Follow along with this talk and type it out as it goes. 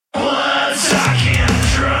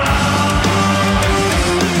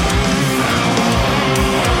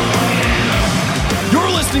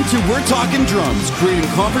We're Talking Drums, creating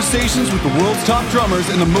conversations with the world's top drummers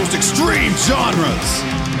in the most extreme genres.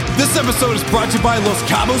 This episode is brought to you by Los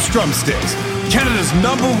Cabos Drumsticks, Canada's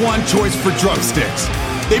 #1 choice for drumsticks.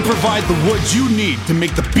 They provide the wood you need to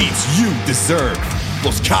make the beats you deserve.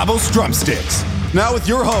 Los Cabos Drumsticks. Now with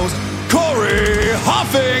your host, Corey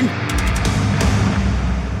Hoffing.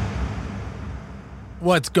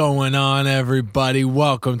 What's going on, everybody?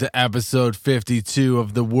 Welcome to episode 52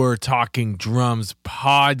 of the We're Talking Drums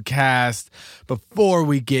podcast. Before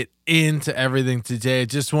we get into everything today, I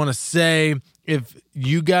just want to say, if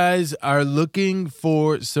you guys are looking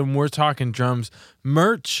for some We're Talking Drums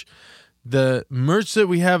merch, the merch that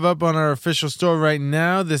we have up on our official store right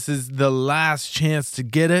now, this is the last chance to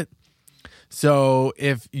get it. So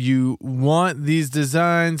if you want these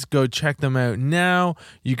designs, go check them out now.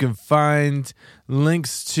 You can find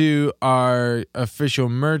links to our official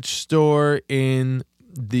merch store in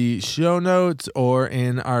the show notes or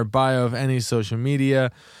in our bio of any social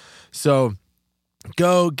media. So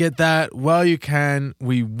go get that while you can.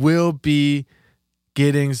 We will be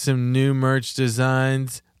getting some new merch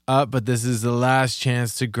designs up, but this is the last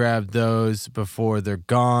chance to grab those before they're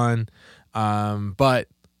gone. But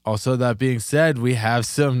also, that being said, we have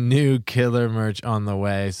some new killer merch on the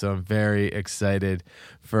way, so I'm very excited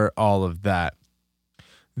for all of that.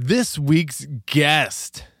 This week's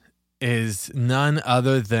guest is none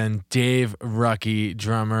other than Dave Rucki,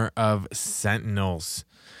 drummer of Sentinels.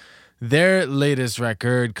 Their latest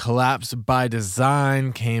record, Collapse by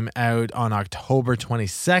Design, came out on October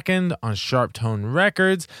 22nd on Sharp Tone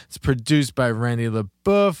Records. It's produced by Randy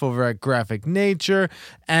LaBeouf over at Graphic Nature,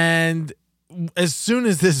 and as soon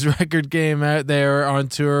as this record came out, they were on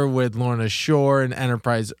tour with Lorna Shore and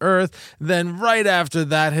Enterprise Earth. Then right after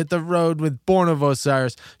that, hit the road with Born of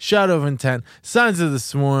Osiris, Shadow of Intent, Signs of the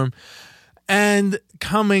Swarm. And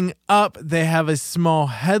coming up, they have a small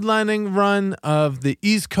headlining run of the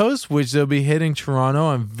East Coast, which they'll be hitting Toronto.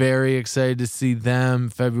 I'm very excited to see them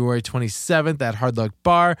February 27th at Hard Luck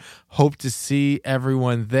Bar. Hope to see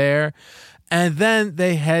everyone there. And then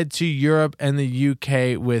they head to Europe and the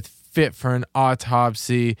UK with Fit for an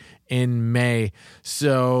Autopsy in May.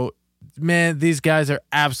 So, man, these guys are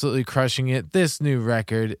absolutely crushing it. This new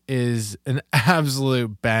record is an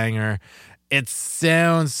absolute banger. It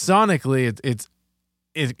sounds sonically,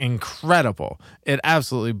 it's incredible. It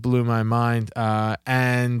absolutely blew my mind.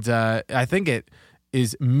 And I think it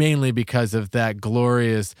is mainly because of that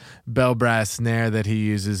glorious bell brass snare that he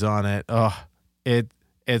uses on it. Oh, it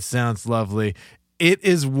sounds lovely. It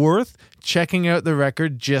is worth checking out the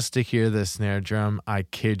record just to hear the snare drum. I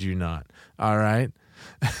kid you not. All right.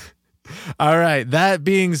 All right. That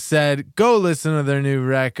being said, go listen to their new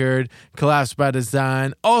record, Collapse by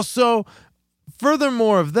Design. Also,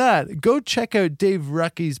 furthermore of that, go check out Dave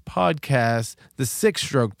Rucki's podcast, the Six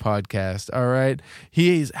Stroke Podcast. All right.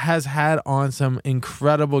 He has had on some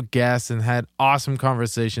incredible guests and had awesome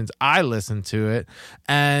conversations. I listened to it,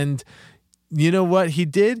 and you know what he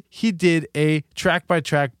did? He did a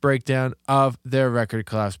track-by-track breakdown of their record,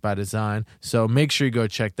 Collapse by Design. So make sure you go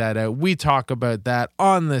check that out. We talk about that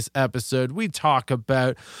on this episode. We talk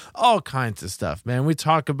about all kinds of stuff, man. We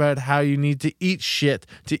talk about how you need to eat shit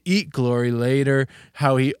to eat glory later,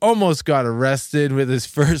 how he almost got arrested with his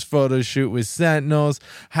first photo shoot with Sentinels,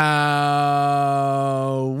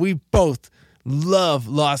 how we both love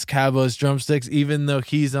Los Cabos Drumsticks, even though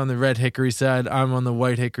he's on the Red Hickory side, I'm on the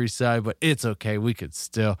White Hickory side, but it's okay. We could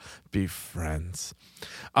still be friends.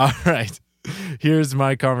 All right. Here's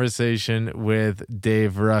my conversation with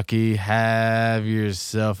Dave Rucki. Have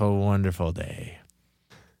yourself a wonderful day.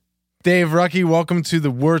 Dave Rucki, welcome to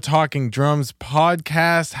the We're Talking Drums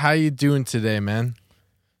podcast. How you doing today, man?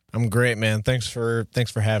 I'm great, man. Thanks for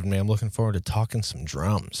having me. I'm looking forward to talking some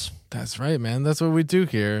drums. That's right, man. That's what we do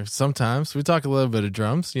here. Sometimes we talk a little bit of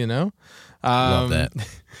drums, you know. Love that.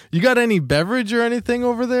 You got any beverage or anything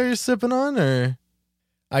over there you're sipping on, or?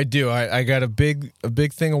 I do. I got a big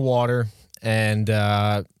thing of water and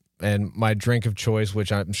my drink of choice,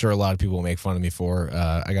 which I'm sure a lot of people will make fun of me for.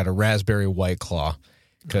 I got a raspberry White Claw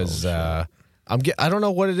because I don't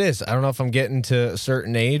know what it is. I don't know if I'm getting to a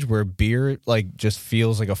certain age where beer like just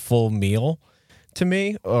feels like a full meal to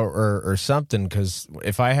me or something, because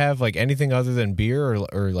if I have like anything other than beer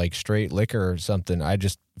or like straight liquor or something, I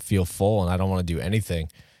just feel full and I don't want to do anything.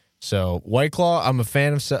 So White Claw, I'm a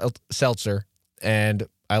fan of seltzer, and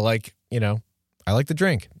I like the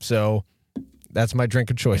drink. So that's my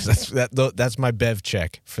drink of choice. That's my bev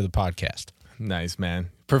check for the podcast. Nice, man.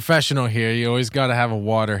 Professional here. You always got to have a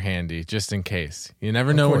water handy just in case. You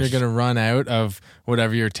never know when you're going to run out of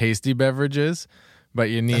whatever your tasty beverage is. but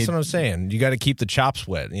you need. That's what I'm saying. You got to keep the chops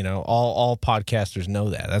wet. All podcasters know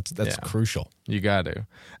that. That's crucial. You got to.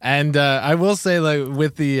 And I will say, like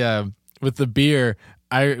with the beer,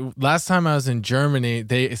 last time I was in Germany,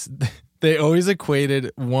 they always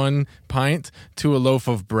equated 1 pint to a loaf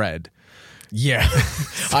of bread. Yeah.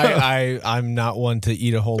 I'm not one to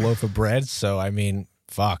eat a whole loaf of bread, so I mean,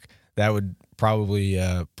 fuck, that would probably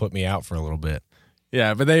put me out for a little bit.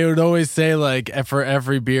 Yeah, but they would always say, like, for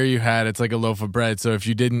every beer you had, it's like a loaf of bread. So if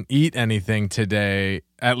you didn't eat anything today,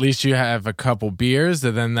 at least you have a couple beers,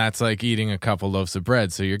 and then that's like eating a couple loaves of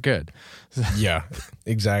bread, so you're good. Yeah,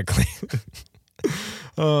 exactly.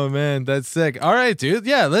 Oh man, that's sick. All right, dude.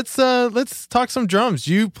 Yeah, let's talk some drums.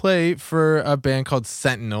 You play for a band called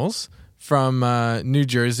Sentinels from New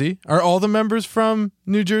Jersey. Are all the members from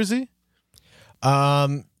New Jersey?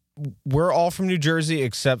 We're all from New Jersey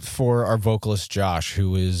except for our vocalist Josh,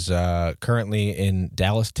 who is currently in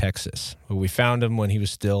Dallas, Texas. We found him when he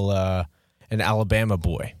was still an Alabama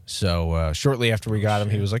boy. So shortly after we got him,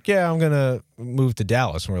 he was like, "Yeah, I'm gonna move to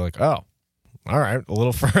Dallas." And we're like, "Oh, all right, a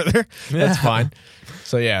little further. That's fine."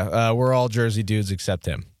 So yeah, we're all Jersey dudes except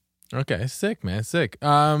him. Okay, sick, man, sick.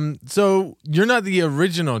 So you're not the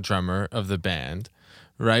original drummer of the band,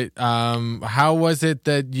 right? How was it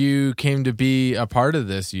that you came to be a part of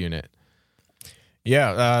this unit?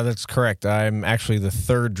 Yeah, that's correct. I'm actually the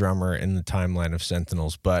third drummer in the timeline of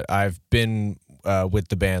Sentinels, but I've been with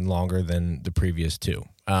the band longer than the previous two.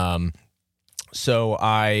 So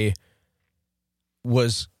I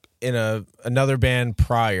was in another band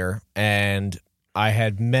prior, and I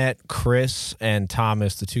had met Chris and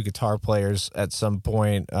Thomas, the two guitar players, at some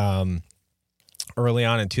point early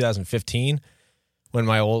on in 2015 when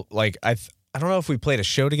my old, like, I don't know if we played a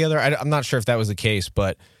show together. I'm not sure if that was the case,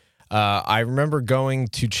 but I remember going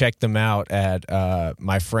to check them out at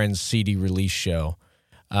my friend's CD release show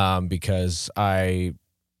because I,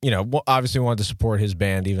 obviously wanted to support his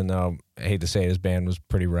band, even though I hate to say it, his band was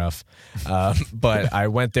pretty rough. But I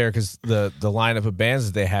went there because the lineup of bands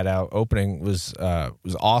that they had out opening was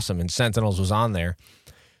awesome, and Sentinels was on there.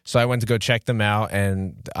 So I went to go check them out,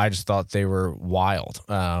 and I just thought they were wild.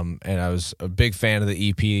 And I was a big fan of the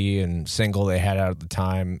EP and single they had out at the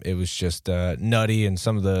time. It was just nutty and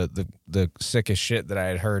some of the sickest shit that I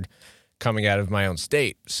had heard coming out of my own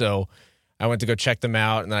state. So I went to go check them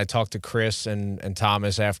out, and then I talked to Chris and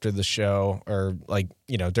Thomas after the show, or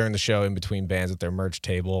during the show in between bands at their merch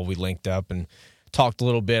table. We linked up and talked a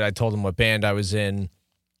little bit. I told them what band I was in,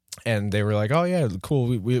 and they were like, "Oh yeah, cool.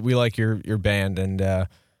 We like your band,"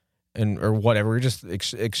 or whatever. We're just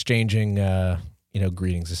exchanging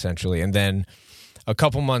greetings essentially. And then a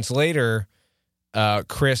couple months later,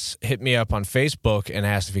 Chris hit me up on Facebook and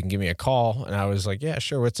asked if he can give me a call, and I was like, "Yeah,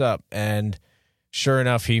 sure. What's up?" And sure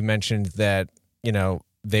enough, he mentioned that,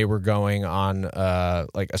 they were going on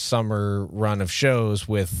like a summer run of shows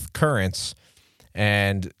with Currents,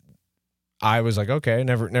 and I was like, okay,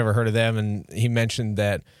 never heard of them. And he mentioned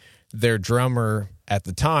that their drummer at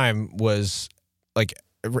the time was like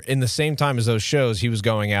in the same time as those shows, he was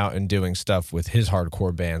going out and doing stuff with his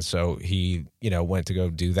hardcore band. So he, went to go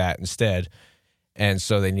do that instead. And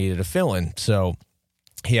so they needed a fill-in. So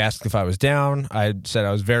he asked if I was down. I said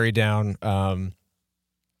I was very down.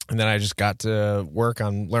 And then I just got to work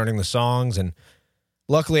on learning the songs, and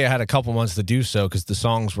luckily I had a couple months to do so because the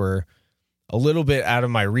songs were a little bit out of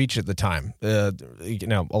my reach at the time. A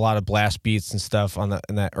lot of blast beats and stuff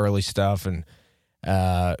in that early stuff, and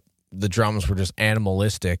the drums were just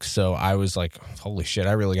animalistic. So I was like, holy shit,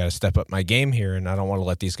 I really got to step up my game here, and I don't want to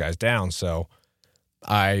let these guys down. So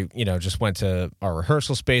I, just went to our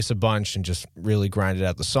rehearsal space a bunch and just really grinded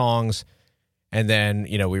out the songs. And then,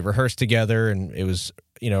 we rehearsed together, and it was,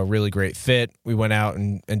 a really great fit. We went out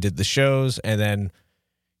and did the shows. And then,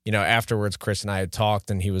 afterwards, Chris and I had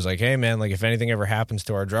talked, and he was like, "Hey man, like if anything ever happens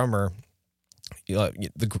to our drummer,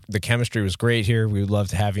 the chemistry was great here. We would love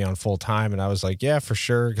to have you on full time." And I was like, "Yeah, for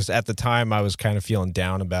sure." Because at the time I was kind of feeling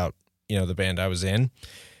down about, the band I was in,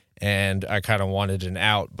 and I kind of wanted an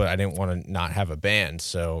out, but I didn't want to not have a band.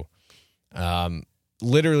 So,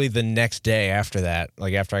 literally the next day after that,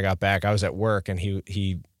 like after I got back, I was at work, and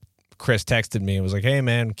Chris texted me and was like, "Hey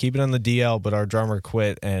man, keep it on the DL, but our drummer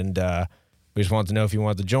quit, and we just wanted to know if you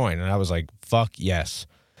wanted to join." And I was like, "Fuck yes."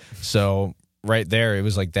 So right there, it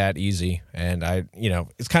was like that easy. And I,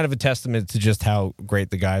 it's kind of a testament to just how great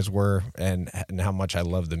the guys were and how much I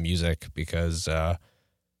love the music, because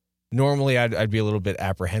normally I'd be a little bit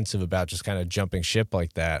apprehensive about just kind of jumping ship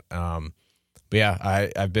like that. But yeah,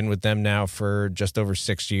 I've been with them now for just over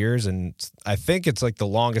 6 years, and I think it's like the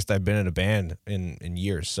longest I've been in a band in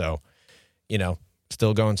years. So,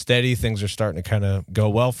 still going steady. Things are starting to kind of go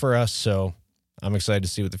well for us. So I'm excited to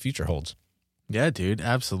see what the future holds. Yeah, dude,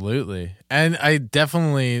 absolutely. And I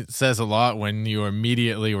definitely says a lot when you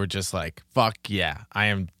immediately were just like, fuck yeah, I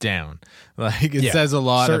am down. Like it says a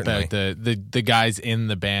lot certainly. about the guys in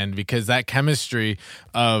the band, because that chemistry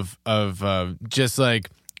of just like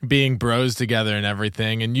being bros together and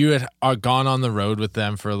everything, and you had gone on the road with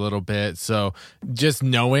them for a little bit. So just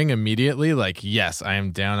knowing immediately like, yes, I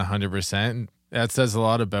am down 100%. That says a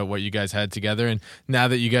lot about what you guys had together. And now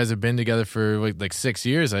that you guys have been together for like 6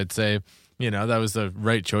 years, I'd say, that was the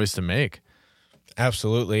right choice to make.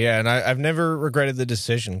 Absolutely, yeah. And I've never regretted the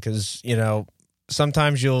decision because,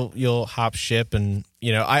 sometimes you'll hop ship. And,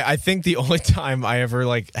 I think the only time I ever,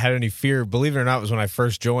 like, had any fear, believe it or not, was when I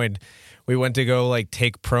first joined. We went to go, like,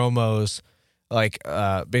 take promos, like,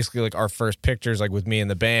 basically, like, our first pictures, like, with me and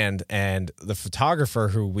the band. And the photographer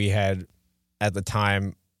who we had at the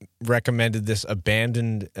time recommended this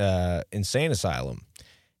abandoned insane asylum.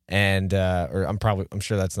 And I'm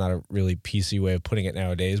sure that's not a really PC way of putting it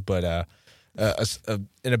nowadays, but an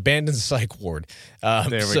abandoned psych ward.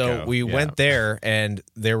 We went there, and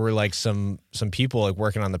there were like some people like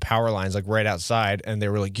working on the power lines like right outside, and they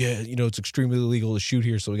were like, yeah, it's extremely illegal to shoot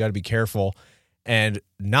here, so we got to be careful. And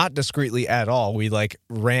not discreetly at all, we like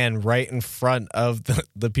ran right in front of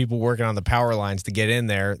the people working on the power lines to get in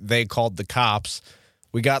there. They called the cops.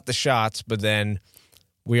 We got the shots, but then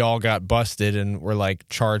we all got busted and were like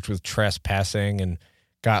charged with trespassing and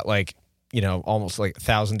got like, almost like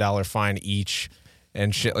 $1,000 fine each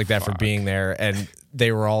and shit like that for being there. And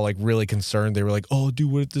they were all like really concerned. They were like, oh,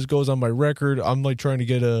 dude, what if this goes on my record? I'm like trying to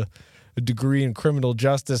get a degree in criminal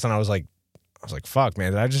justice. And I was like, fuck,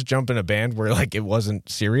 man, did I just jump in a band where like it wasn't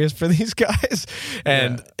serious for these guys?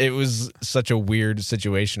 And it was such a weird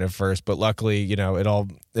situation at first, but luckily, it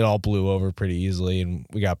all blew over pretty easily and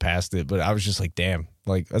we got past it. But I was just like, damn,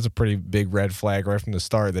 like that's a pretty big red flag right from the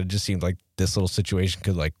start, that it just seemed like this little situation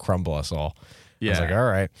could like crumble us all. Yeah. I was like, all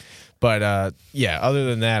right. But other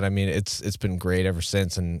than that, I mean, it's been great ever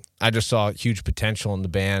since. And I just saw huge potential in the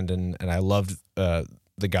band, and I loved the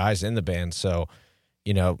guys in the band. So,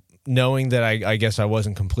 knowing that I guess I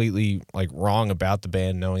wasn't completely like wrong about the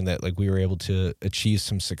band, knowing that like we were able to achieve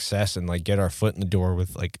some success and like get our foot in the door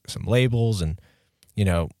with like some labels and,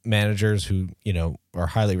 managers who, are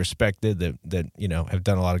highly respected that, have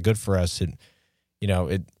done a lot of good for us. And,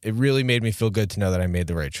 it really made me feel good to know that I made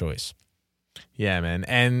the right choice. Yeah, man.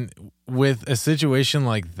 And with a situation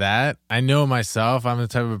like that, I know myself, I'm the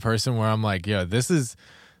type of person where I'm like, yo, this is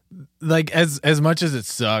like, as much as it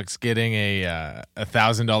sucks getting a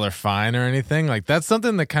 $1,000 fine or anything, like that's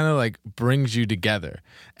something that kind of like brings you together.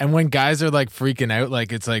 And when guys are like freaking out,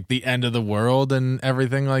 like it's like the end of the world and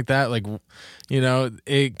everything like that, like,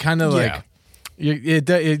 it kind of like,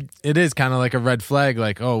 it is kind of like a red flag.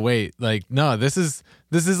 Like, oh wait, like no, this is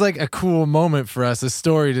like a cool moment for us, a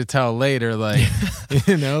story to tell later. Like,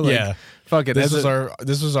 like, fuck it. This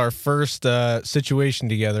was our first situation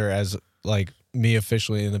together as like me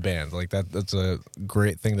officially in the band. Like that's a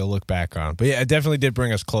great thing to look back on. But yeah, it definitely did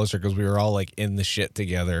bring us closer because we were all like in the shit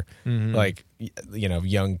together, like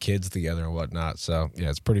young kids together and whatnot. So yeah,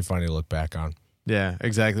 it's pretty funny to look back on. Yeah,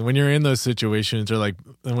 exactly. When you're in those situations, or like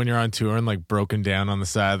when you're on tour and like broken down on the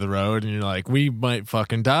side of the road, and you're like, we might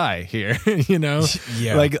fucking die here,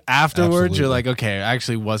 Yeah. Like afterwards, Absolutely. you're like, okay, it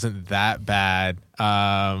actually wasn't that bad.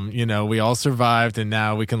 We all survived, and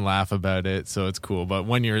now we can laugh about it, so it's cool. But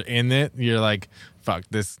when you're in it, you're like, fuck,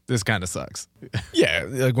 this kind of sucks. Yeah,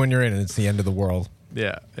 like when you're in it, it's the end of the world.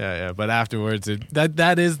 Yeah. But afterwards,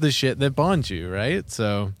 that is the shit that bonds you, right?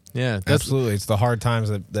 So yeah, Absolutely. It's the hard times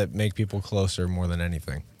that make people closer more than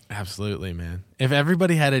anything. Absolutely, man. If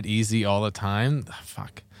everybody had it easy all the time,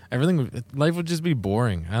 fuck, life would just be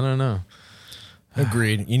boring. I don't know.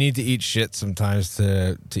 Agreed. You need to eat shit sometimes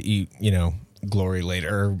to eat, glory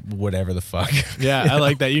later or whatever the fuck. Yeah, I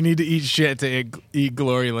like that. You need to eat shit to eat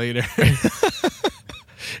glory later.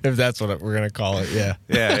 If that's what we're gonna call it, yeah.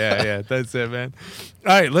 Yeah. That's it, man.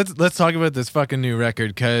 All right, let's talk about this fucking new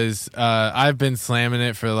record, because I've been slamming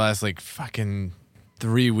it for the last like fucking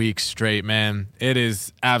 3 weeks straight, man. It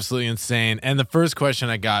is absolutely insane. And the first question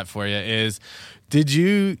I got for you is, did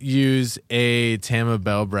you use a Tama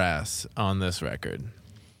Bell Brass on this record?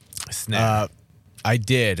 Snap. I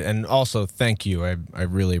did, and also thank you. I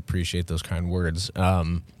really appreciate those kind words.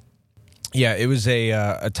 Yeah, it was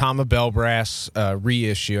a Tama Bell Brass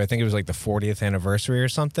reissue. I think it was like the 40th anniversary or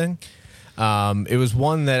something. It was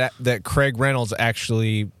one that Craig Reynolds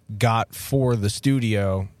actually got for the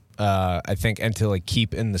studio, I think, and to like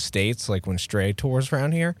keep in the States, like when Stray tours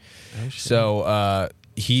around here. Oh, so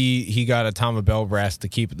he got a Tama Bell Brass to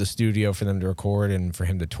keep at the studio for them to record and for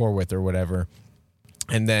him to tour with or whatever.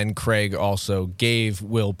 And then Craig also gave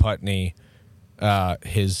Will Putney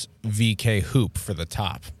his VK hoop for the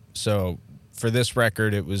top. So for this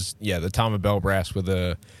record, it was, the Tama Bell Brass with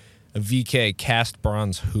a VK cast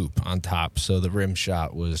bronze hoop on top. So the rim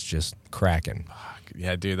shot was just cracking.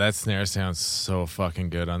 Yeah, dude, that snare sounds so fucking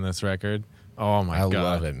good on this record. Oh, my God. I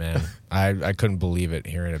love it, man. I couldn't believe it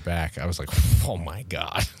hearing it back. I was like, oh, my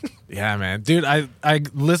God. Yeah, man. Dude, I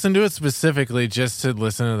listened to it specifically just to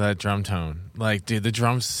listen to that drum tone. Like, dude, the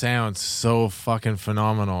drums sound so fucking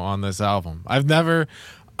phenomenal on this album. I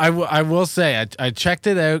will say, I checked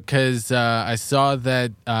it out because I saw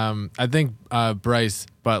that I think Bryce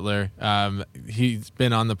Butler, he's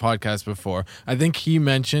been on the podcast before. I think he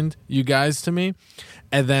mentioned you guys to me.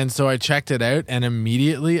 And then so I checked it out, and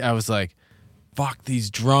immediately I was like, fuck, these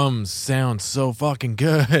drums sound so fucking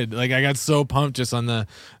good. Like, I got so pumped just on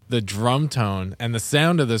the drum tone and the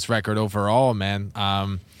sound of this record overall, man.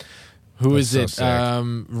 Who is it?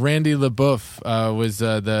 Randy LaBeouf was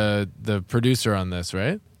the producer on this,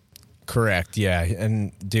 right? Correct, yeah.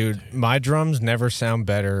 And, dude, my drums never sound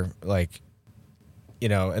better, like,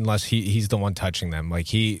 unless he's the one touching them. Like,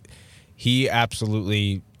 he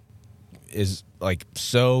absolutely is like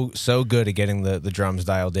so good at getting the drums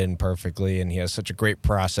dialed in perfectly, and he has such a great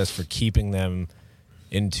process for keeping them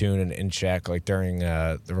in tune and in check, like during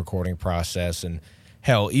the recording process. And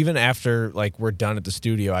hell, even after like we're done at the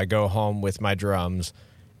studio, I go home with my drums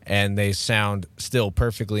and they sound still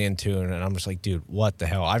perfectly in tune, and I'm just like, dude, what the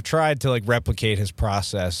hell? I've tried to like replicate his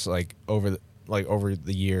process like over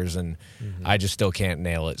the years, and I just still can't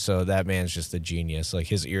nail it. So that man's just a genius. Like,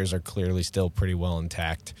 his ears are clearly still pretty well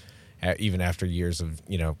intact, even after years of,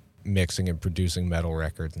 mixing and producing metal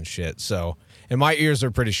records and shit. So, and my ears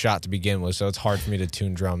are pretty shot to begin with, so it's hard for me to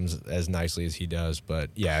tune drums as nicely as he does. But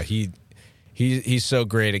yeah, he's so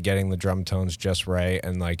great at getting the drum tones just right,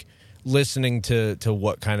 and like listening to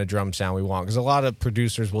what kind of drum sound we want. Because a lot of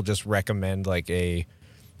producers will just recommend like a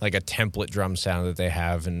template drum sound that they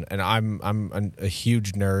have, and I'm a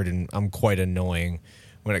huge nerd, and I'm quite annoying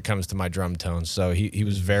when it comes to my drum tones. So he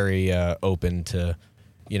was very open to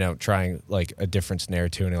trying like a different snare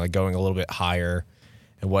tuning, like going a little bit higher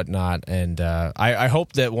and whatnot. And I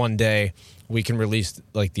hope that one day we can release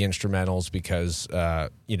like the instrumentals, because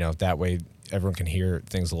that way everyone can hear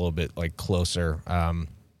things a little bit like closer,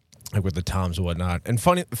 like with the toms and whatnot. And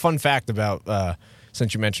fun fact about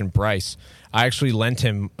since you mentioned Bryce, I actually lent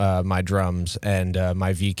him my drums and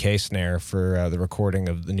my VK snare for the recording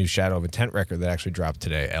of the new Shadow of Intent record that actually dropped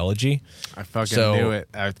today, Elegy. I fucking knew it.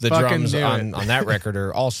 The drums on that record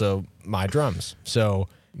are also my drums. So,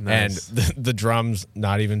 nice. And the drums,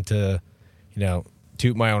 not even to,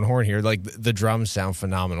 toot my own horn here, like the drums sound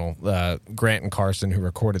phenomenal. Grant and Carson, who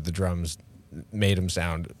recorded the drums, made them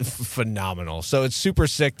sound phenomenal. So it's super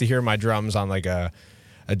sick to hear my drums on like a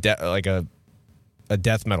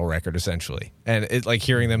death metal record, essentially, and it like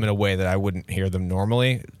hearing them in a way that I wouldn't hear them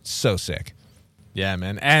normally. So sick. Yeah,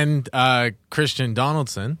 man. And Christian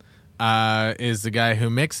Donaldson is the guy who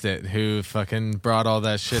mixed it, who fucking brought all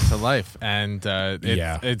that shit to life, and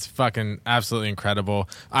it's fucking absolutely incredible.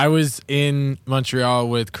 I was in Montreal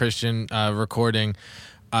with Christian recording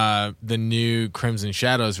the new Crimson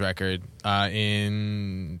Shadows record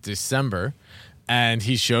in December. And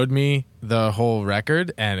he showed me the whole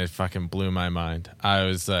record, and it fucking blew my mind. I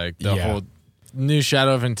was like, the whole new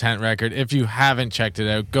Shadow of Intent record. If you haven't checked it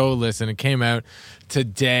out, go listen. It came out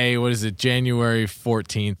today. What is it? January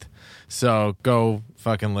 14th. So go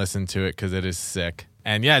fucking listen to it, because it is sick.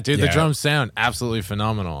 And yeah, dude, the drums sound absolutely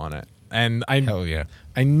phenomenal on it. And hell yeah.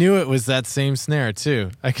 I knew it was that same snare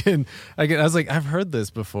too. I was like, I've heard this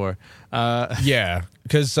before. Yeah,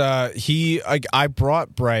 because I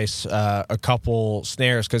brought Bryce a couple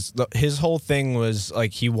snares, because his whole thing was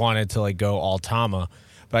like he wanted to like go all Tama,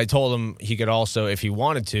 but I told him he could also, if he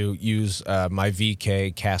wanted to, use my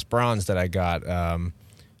VK cast bronze that I got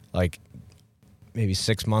like maybe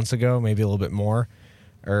 6 months ago, maybe a little bit more.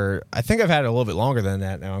 Or I think I've had it a little bit longer than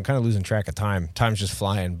that now. I'm kind of losing track of time. Time's just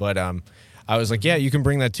flying. But I was like, yeah, you can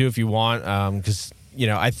bring that too if you want. Because,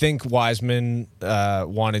 I think Wiseman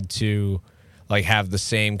wanted to like have the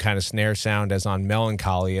same kind of snare sound as on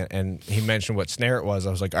Melancholy. And he mentioned what snare it was.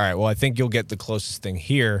 I was like, all right, well, I think you'll get the closest thing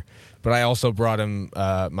here. But I also brought him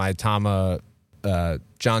my Tama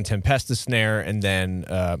John Tempesta snare, and then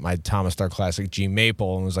my Tama Star Classic G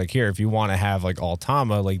Maple. And was like, here, if you want to have like all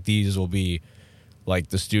Tama, like these will be like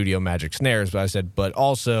the Studio Magic snares. But I said, but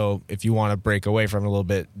also if you want to break away from it a little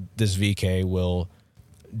bit, this VK will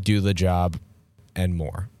do the job and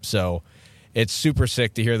more. So it's super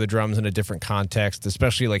sick to hear the drums in a different context,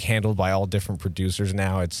 especially like handled by all different producers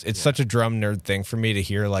now. It's such a drum nerd thing for me to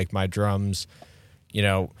hear like my drums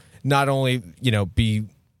not only, be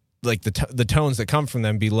like the tones that come from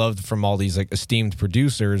them be loved from all these like esteemed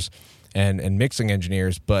producers and mixing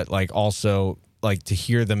engineers, but like also like to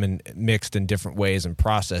hear them mixed in different ways and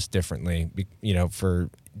processed differently, for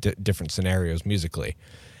different scenarios musically.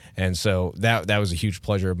 And so that was a huge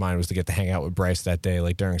pleasure of mine, was to get to hang out with Bryce that day,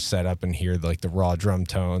 like during setup, and hear like the raw drum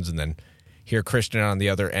tones, and then hear Christian on the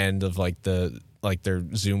other end of like their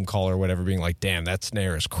Zoom call or whatever being like, damn, that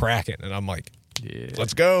snare is cracking. And I'm like,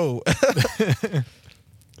 let's go.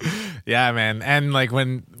 Yeah, man. And like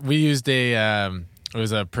when we used it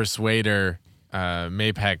was a Persuader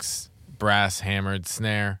Mapex brass hammered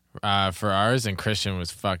snare for ours, and Christian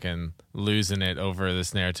was fucking losing it over the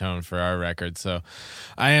snare tone for our record. So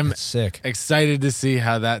I am excited to see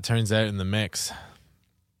how that turns out in the mix.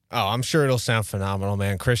 Oh, I'm sure it'll sound phenomenal,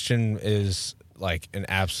 man. Christian is like an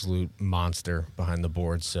absolute monster behind the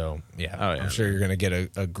board. So yeah, I'm sure you're gonna get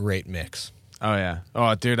a great mix. Oh yeah.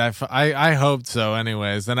 Oh dude, I hope so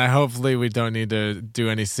anyways. And hopefully we don't need to do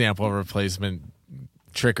any sample replacement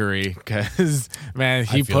trickery, because man,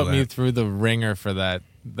 he put me through the ringer for that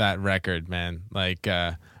record, man. Like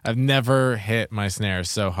I've never hit my snare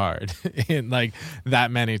so hard in like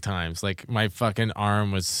that many times. Like my fucking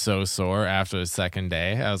arm was so sore after the second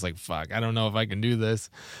day. I was like, fuck, I don't know if I can do this.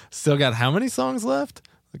 Still got how many songs left?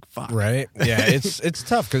 Like, fuck. Right. Yeah, it's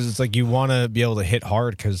tough, because it's like you want to be able to hit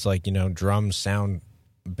hard, because like, drums sound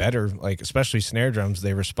better, like especially snare drums,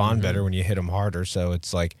 they respond better when you hit them harder. So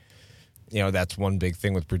it's like, that's one big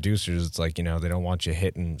thing with producers. It's like, they don't want you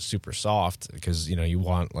hitting super soft, because, you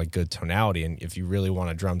want like good tonality. And if you really want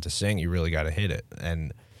a drum to sing, you really got to hit it.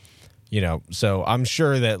 And, so I'm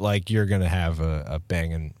sure that like you're going to have a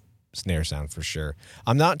banging snare sound for sure.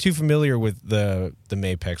 I'm not too familiar with the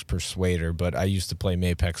Mapex Persuader, but I used to play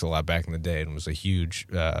Mapex a lot back in the day and was a huge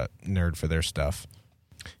nerd for their stuff.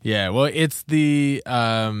 Yeah, well, it's the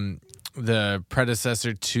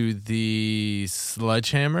predecessor to the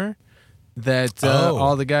Sledgehammer that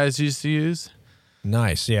all the guys used to use.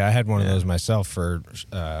 Nice. Yeah, I had one of those myself for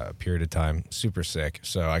a period of time. Super sick.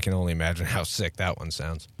 So I can only imagine how sick that one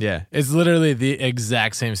sounds. Yeah, it's literally the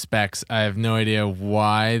exact same specs. I have no idea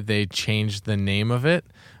why they changed the name of it,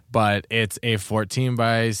 but it's a 14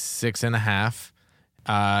 by 6.5,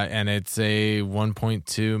 and it's a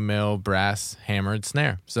 1.2 mil brass hammered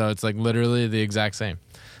snare. So it's like literally the exact same.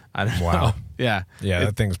 I don't know. Yeah. Yeah,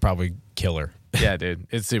 that thing's probably killer. Yeah, dude,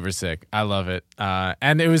 it's super sick. I love it.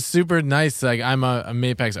 And it was super nice. Like, I'm a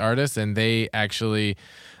Mapex artist, and they actually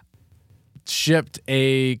shipped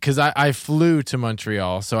because I flew to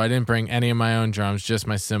Montreal, so I didn't bring any of my own drums, just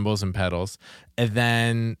my cymbals and pedals. And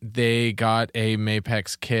then they got a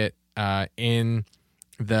Mapex kit in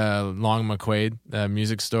the Long McQuaid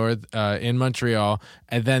music store in Montreal,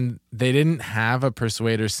 and then they didn't have a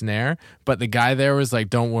Persuader snare, but the guy there was like,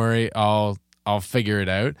 don't worry, I'll figure it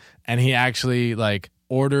out. And he actually like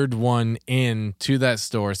ordered one in to that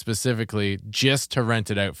store specifically just to rent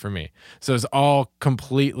it out for me. So it's all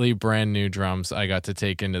completely brand new drums I got to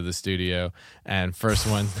take into the studio, and first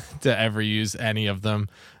one to ever use any of them.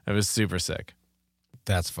 It was super sick.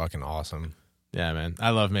 That's fucking awesome. Yeah, man.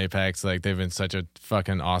 I love Mapex. Like, they've been such a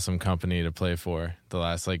fucking awesome company to play for the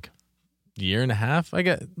last like year and a half. I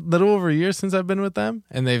got a little over a year since I've been with them,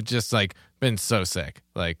 and they've just like been so sick.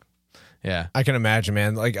 Like, yeah, I can imagine,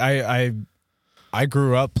 man. Like I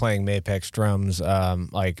grew up playing Mapex drums.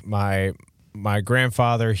 Like my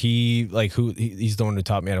grandfather, he's the one who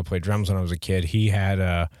taught me how to play drums when I was a kid. He had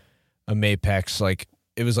a Mapex. Like,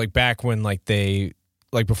 it was like back when like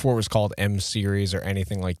before it was called M series or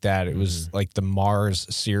anything like that. It was like the Mars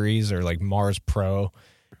series or like Mars Pro.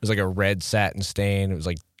 It was like a red satin stain. It was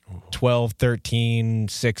like 12, 13,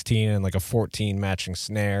 16, and like a 14 matching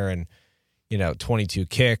snare, and 22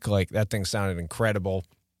 kick. Like, that thing sounded incredible.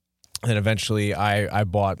 And eventually I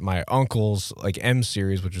bought my uncle's like M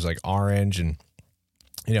series, which was like orange, and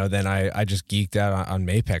then I just geeked out on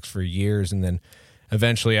Mapex for years. And then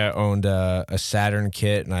eventually I owned a Saturn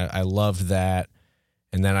kit, and I loved that.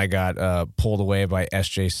 And then I got pulled away by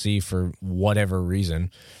SJC for whatever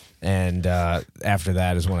reason. And after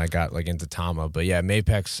that is when I got like into Tama. But yeah,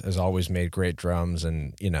 Mapex has always made great drums,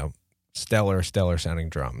 and stellar sounding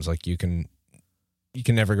drums. Like, you can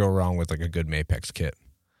never go wrong with like a good Mapex kit.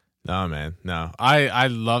 No, man, no. I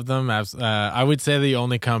love them. I would say the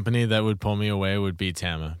only company that would pull me away would be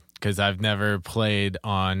Tama, because I've never played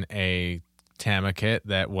on a Tama kit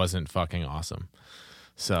that wasn't fucking awesome.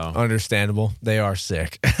 So understandable. They are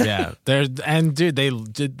sick. Yeah, dude, they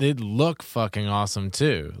look fucking awesome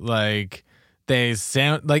too. Like, they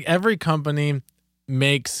sound like every company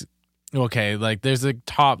makes okay, like there's a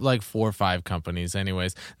top like 4 or 5 companies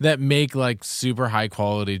anyways that make like super high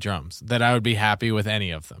quality drums that I would be happy with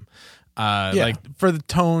any of them. Like for the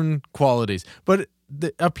tone qualities, but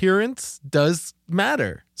the appearance does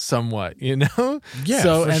matter somewhat, you know? Yeah,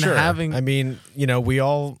 so, for and sure. having, I mean, you know, we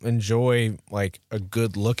all enjoy like a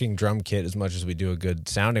good looking drum kit as much as we do a good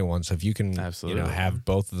sounding one. So if you can, Absolutely. you know, have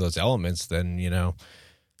both of those elements, then, you know,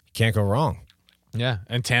 you can't go wrong. yeah,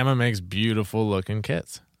 and Tama makes beautiful looking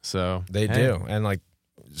kits. So They do. And like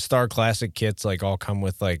Star Classic kits like all come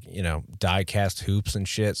with like, you know, die cast hoops and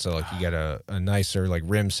shit. So like you get a nicer like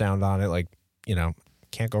rim sound on it. Like, you know,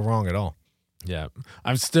 can't go wrong at all. Yeah.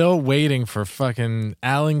 I'm still waiting for fucking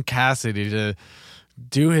Alan Cassidy to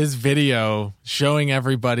do his video showing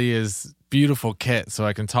everybody his beautiful kit so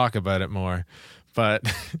I can talk about it more.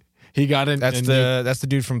 But he got That's the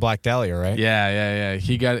dude from Black Dahlia, right? Yeah.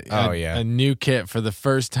 He got a new kit for the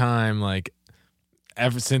first time, like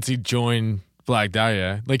ever since he joined Black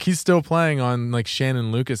Dahlia. Like he's still playing on like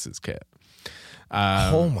Shannon Lucas's kit.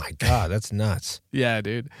 Oh my God, that's nuts. Yeah,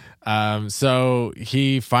 dude. So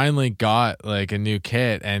he finally got like a new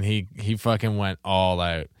kit and he fucking went all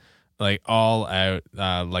out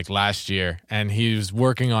like last year. And he was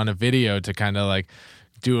working on a video to kind of like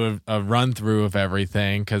do a run through of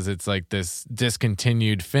everything because it's like this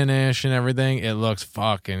discontinued finish and everything. It looks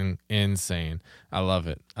fucking insane. I love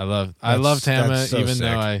it. I love Tama, so even sick.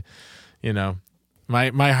 though I, you know,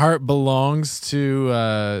 my heart belongs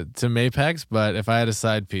to Mapex, but if I had a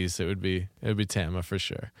side piece, it would be Tama for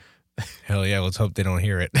sure. Hell yeah, let's hope they don't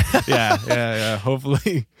hear it. Yeah.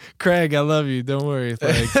 Hopefully, Craig, I love you. Don't worry.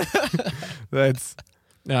 Like, that's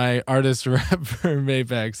my artist rep for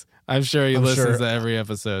Mapex. I'm sure he listens to every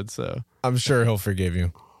episode, so I'm sure he'll forgive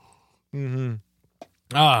you.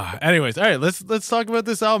 Anyways, all right, let's talk about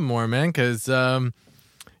this album more, man, because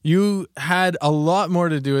you had a lot more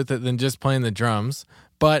to do with it than just playing the drums.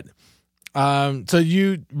 But so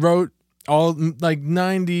you wrote all like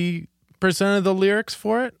 90% of the lyrics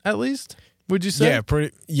for it, at least, would you say?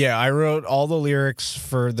 Yeah, I wrote all the lyrics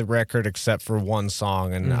for the record except for one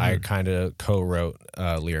song, and I kind of co-wrote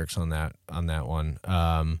lyrics on that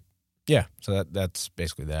one. Yeah, so that's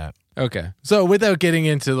basically that. Okay. So without getting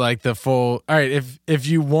into like the full, all right, if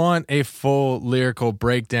you want a full lyrical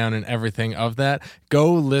breakdown and everything of that,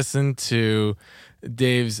 go listen to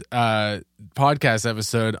Dave's podcast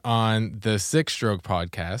episode on the Six Stroke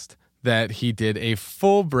podcast that he did a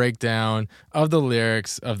full breakdown of the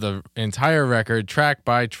lyrics of the entire record, track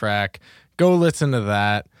by track. Go listen to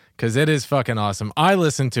that because it is fucking awesome. I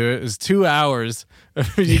listened to it. It was 2 hours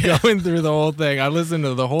of you going through the whole thing. I listened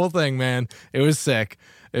to the whole thing, man. It was sick.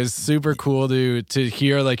 It was super cool to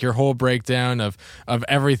hear like your whole breakdown of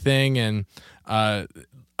everything, and I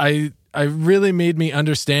really made me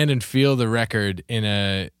understand and feel the record in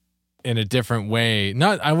a different way.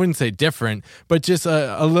 Not, I wouldn't say different, but just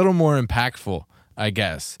a little more impactful, I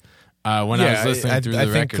guess. When I was listening through the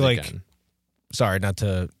record again. Sorry, not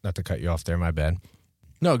to cut you off there. My bad.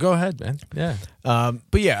 No, go ahead, man. Yeah.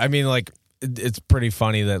 But yeah, I mean, like it's pretty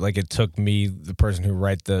funny that like it took me, the person who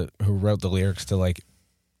wrote the lyrics, to like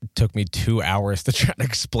took me 2 hours to try to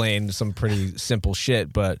explain some pretty simple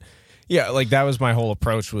shit. But yeah, like that was my whole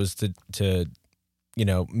approach, was to you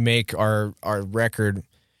know, make our record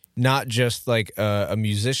not just like a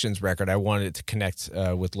musician's record. I wanted it to connect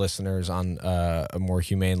with listeners on a more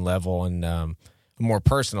humane level and a more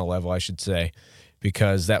personal level, I should say,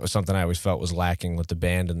 because that was something I always felt was lacking with the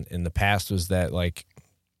band in the past, was that like,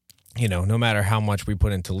 you know, no matter how much we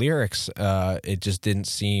put into lyrics, it just didn't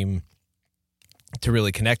seem to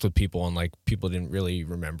really connect with people, and like people didn't really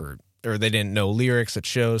remember, or they didn't know lyrics at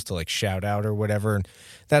shows to like shout out or whatever. And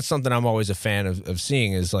that's something I'm always a fan of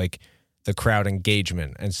seeing, is like the crowd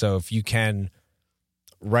engagement. And so if you can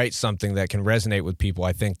write something that can resonate with people,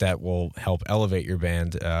 I think that will help elevate your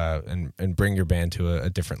band and bring your band to a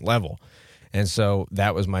different level. And so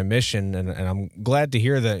that was my mission, and I'm glad to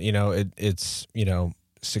hear that, you know, it's, you know,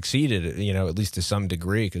 succeeded, you know, at least to some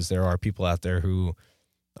degree, because there are people out there who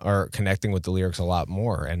are connecting with the lyrics a lot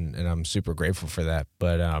more, and I'm super grateful for that.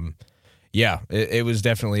 But yeah, it was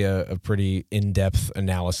definitely a pretty in-depth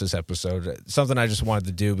analysis episode, something I just wanted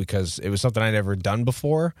to do because it was something I'd never done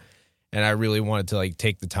before, and I really wanted to like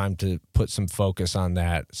take the time to put some focus on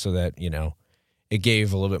that, so that, you know, it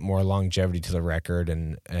gave a little bit more longevity to the record,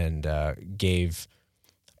 and gave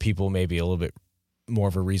people maybe a little bit more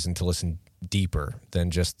of a reason to listen deeper than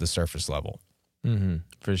just the surface level. Mm-hmm.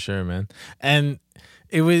 For sure, man. And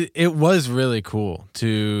it was really cool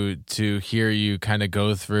to hear you kind of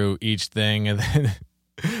go through each thing, and then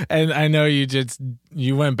And I know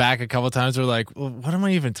you went back a couple times. Were like, well, what am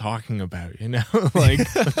I even talking about? You know, like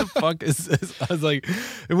what the fuck is this? I was like,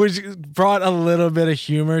 which brought a little bit of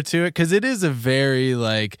humor to it because it is a very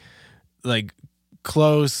like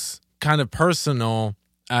close, kind of personal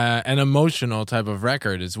and emotional type of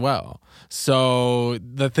record as well. So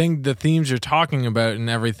the themes you're talking about and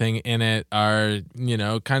everything in it are, you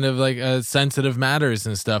know, kind of like sensitive matters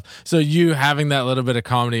and stuff. So you having that little bit of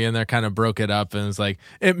comedy in there kind of broke it up, and it's like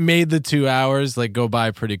it made the 2 hours like go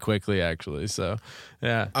by pretty quickly, actually. So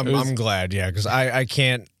yeah, I'm glad, yeah, because I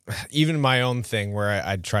can't, even my own thing where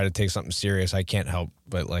I try to take something serious, I can't help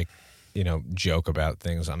but like, you know, joke about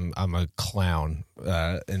things. I'm a clown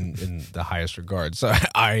in the highest regard, so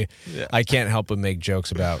I can't help but make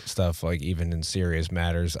jokes about stuff, like even in serious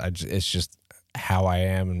matters. It's just how I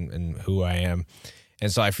am and who I am,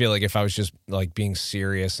 and so I feel like if I was just like being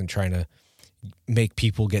serious and trying to make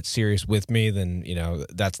people get serious with me, then you know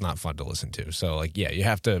that's not fun to listen to. So like, yeah, you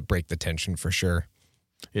have to break the tension for sure.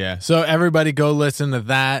 Yeah. So everybody, go listen to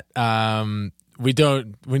that. We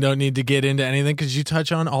don't need to get into anything because you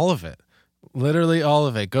touch on all of it, literally all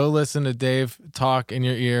of it. Go listen to Dave talk in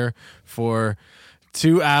your ear for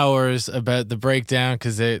 2 hours about the breakdown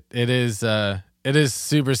because it is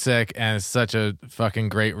super sick and it's such a fucking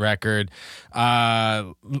great record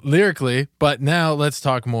lyrically. But now let's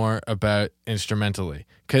talk more about instrumentally,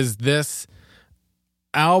 because this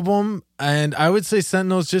album, and I would say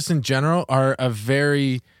Sentinels just in general, are a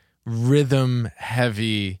very rhythm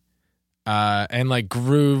heavy and like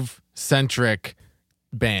groove centric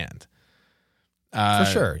band. For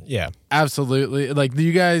sure, yeah, absolutely. Like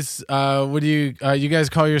you guys, what do you guys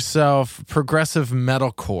call yourself? Progressive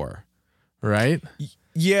metalcore, right?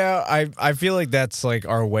 Yeah, I feel like that's like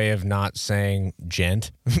our way of not saying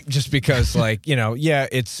gent, just because like, you know, yeah,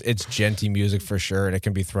 it's genty music for sure, and it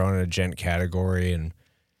can be thrown in a gent category,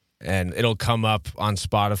 and it'll come up on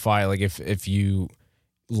Spotify. Like if you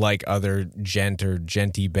like other gent or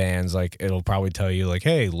genty bands, like it'll probably tell you like,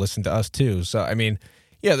 hey, listen to us too. So I mean,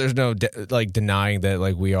 yeah, there's no like denying that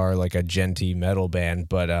like we are like a genty metal band,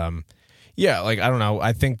 but yeah, like I don't know,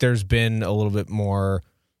 I think there's been a little bit more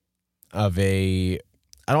of a,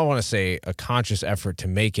 I don't want to say a conscious effort to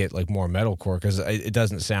make it like more metalcore, because it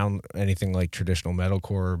doesn't sound anything like traditional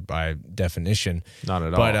metalcore by definition. Not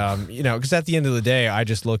at all. But you know, because at the end of the day, I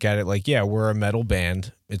just look at it like, yeah, we're a metal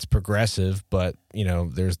band. It's progressive, but you know,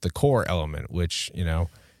 there's the core element, which you know,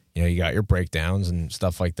 you got your breakdowns and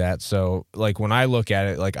stuff like that. So like when I look at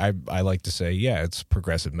it, like I like to say, yeah, it's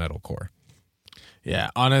progressive metalcore.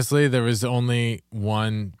 Yeah, honestly, there was only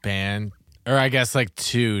one band, or I guess like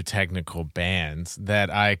two technical bands, that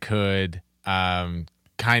I could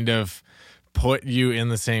kind of put you in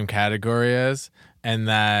the same category as, and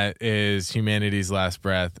that is Humanity's Last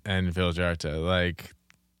Breath and Viljarta. Like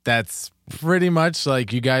that's pretty much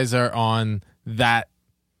like you guys are on that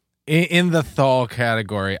in the Thal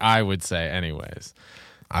category, I would say, anyways.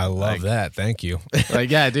 I love that. Thank you. Like,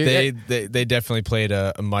 yeah, dude. They definitely played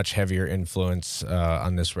a much heavier influence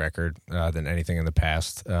on this record than anything in the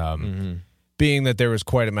past. Being that there was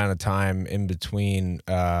quite an amount of time in between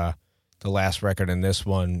the last record and this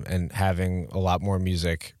one, and having a lot more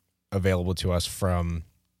music available to us from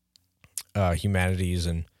Humanities.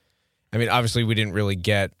 And I mean, obviously we didn't really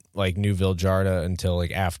get like New Viljarta until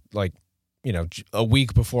like after, like, you know, a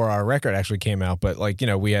week before our record actually came out, but like, you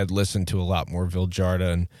know, we had listened to a lot more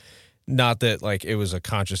Viljarta, and not that like it was a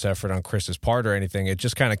conscious effort on Chris's part or anything. It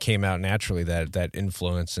just kind of came out naturally, that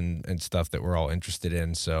influence and stuff that we're all interested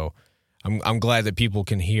in. So I'm glad that people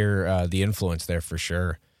can hear the influence there for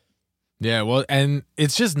sure. Yeah, well, and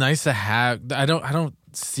it's just nice to have. I don't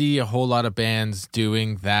see a whole lot of bands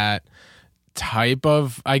doing that type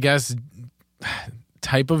of, I guess,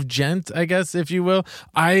 type of gent, I guess, if you will.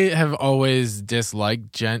 I have always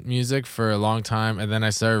disliked gent music for a long time, and then I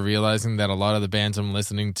started realizing that a lot of the bands I'm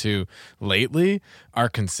listening to lately are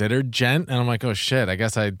considered gent, and I'm like, oh shit, I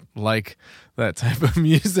guess I like that type of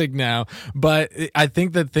music now. But I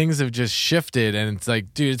think that things have just shifted, and it's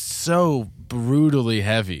like, dude, it's so brutally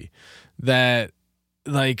heavy that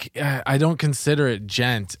like I don't consider it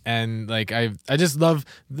gent, and like I just love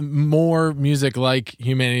more music like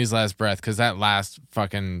Humanity's Last Breath, because that last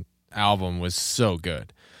fucking album was so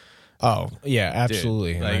good. Oh yeah,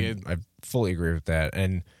 absolutely. Dude, like I fully agree with that.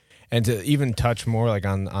 And to even touch more like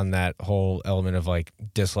on that whole element of like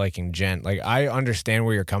disliking gent, like I understand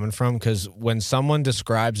where you're coming from, because when someone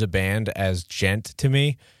describes a band as gent to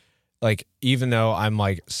me, like, even though I'm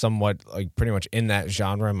like somewhat like pretty much in that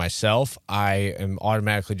genre myself, I am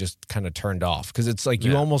automatically just kind of turned off because it's like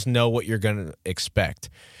you almost know what you're going to expect.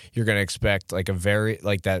 You're going to expect like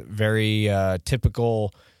that very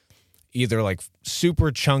typical, either like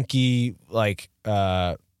super chunky, like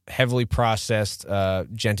heavily processed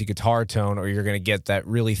djenty guitar tone, or you're going to get that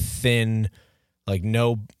really thin, like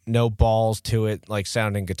no balls to it, like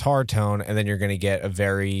sounding guitar tone, and then you're going to get a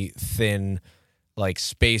very thin, like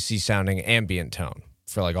spacey sounding ambient tone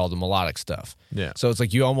for like all the melodic stuff. Yeah. So it's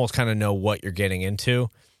like you almost kind of know what you're getting into.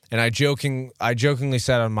 And I jokingly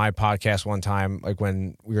said on my podcast one time, like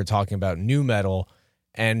when we were talking about nu metal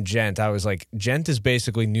and djent, I was like, djent is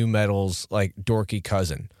basically nu metal's like dorky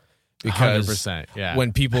cousin. Because 100%, yeah.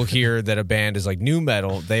 when people hear that a band is like nu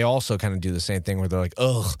metal, they also kind of do the same thing where they're like,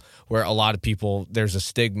 ugh, where a lot of people, there's a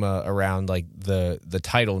stigma around like the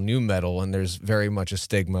title nu metal, and there's very much a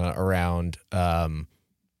stigma around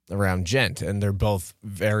djent, and they're both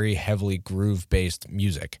very heavily groove based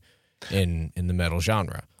music in the metal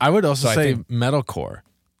genre. I would also So I say think- metalcore.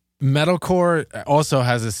 Metalcore also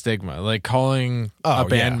has a stigma. Like calling a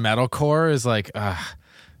band metalcore is like,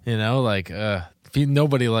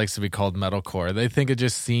 nobody likes to be called metalcore. They think of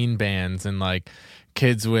just scene bands and like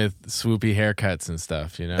kids with swoopy haircuts and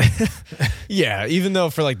stuff, you know? Yeah, even though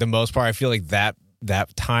for like the most part, I feel like that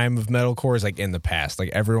time of metalcore is like in the past. Like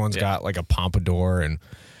everyone's got like a pompadour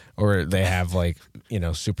or they have like,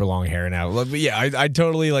 super long hair now. But yeah, I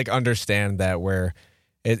totally like understand that where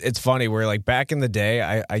it's funny where like back in the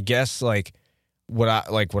day, I guess like what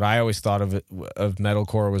I always thought of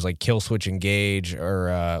metalcore was like Killswitch Engage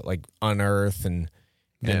or like Unearth and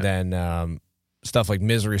then stuff like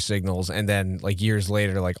Misery Signals, and then like years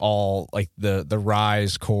later like all like the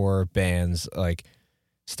Rise core bands, like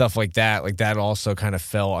stuff like that also kind of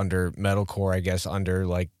fell under metalcore, I guess, under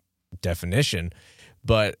like definition.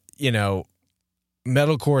 But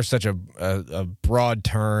metalcore is such a broad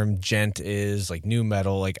term. Djent is like nu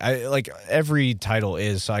metal, like every title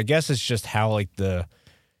is. So I guess it's just how like the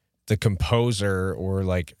composer or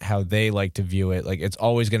like how they like to view it. Like it's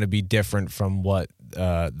always going to be different from what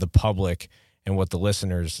the public and what the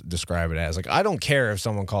listeners describe it as. Like I don't care if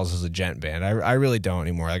someone calls us a djent band. I really don't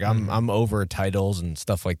anymore. Like I'm over titles and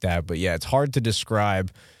stuff like that. But yeah, it's hard to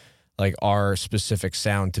describe like our specific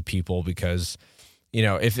sound to people because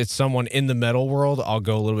if it's someone in the metal world, I'll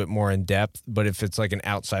go a little bit more in depth. But if it's like an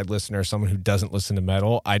outside listener, someone who doesn't listen to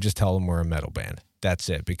metal, I just tell them we're a metal band. That's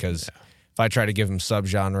it. Because if I try to give them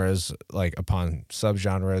subgenres, like upon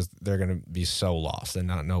subgenres, they're going to be so lost and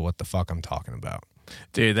not know what the fuck I'm talking about.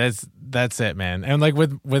 Dude, that's it, man. And like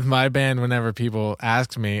with my band, whenever people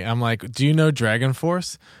ask me, I'm like, do you know Dragon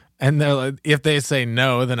Force? And they're like, if they say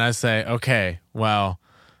no, then I say, okay, well,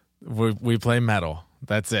 we play metal.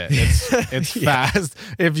 That's it. It's fast.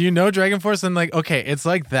 If you know Dragon Force, then like, okay, it's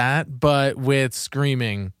like that, but with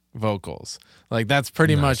screaming vocals. Like that's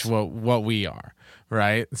pretty much what we are,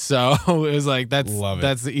 right? So it was like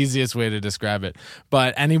that's the easiest way to describe it.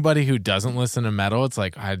 But anybody who doesn't listen to metal, it's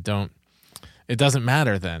like it doesn't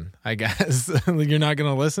matter then, I guess. You're not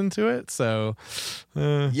going to listen to it, so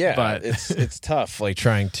but it's tough like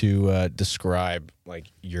trying to describe like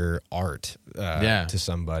your art to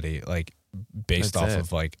somebody like based off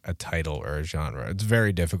of like a title or a genre. It's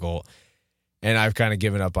very difficult, and I've kind of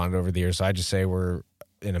given up on it over the years. So I just say we're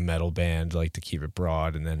in a metal band, like to keep it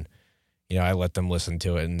broad, and then I let them listen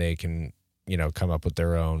to it and they can come up with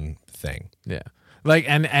their own thing. Yeah. Like,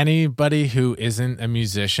 and anybody who isn't a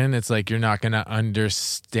musician, it's like you're not going to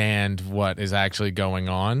understand what is actually going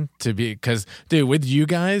on because, dude, with you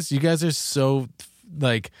guys are so,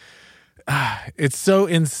 like, it's so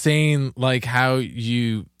insane, like, how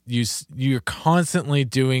you're constantly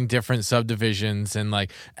doing different subdivisions, and,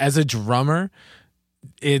 like, as a drummer,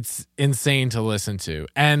 it's insane to listen to.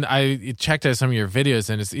 And I checked out some of your videos,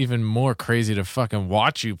 and it's even more crazy to fucking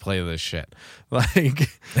watch you play this shit. Like,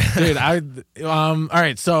 dude, all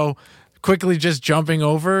right, so quickly just jumping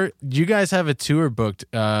over, you guys have a tour booked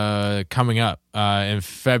coming up in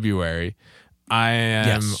February. I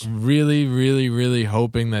am really, really, really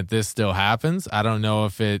hoping that this still happens. I don't know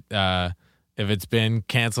if it's been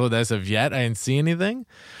canceled as of yet. I didn't see anything.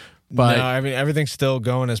 But no, I mean everything's still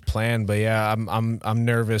going as planned. But yeah, I'm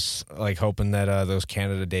nervous, like hoping that those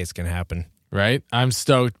Canada dates can happen. Right, I'm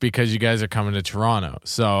stoked because you guys are coming to Toronto,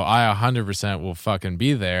 so I 100% will fucking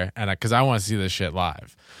be there, and because I want to see this shit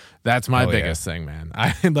live. That's my biggest thing, man.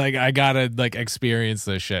 I gotta like experience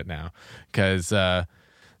this shit now, because dude,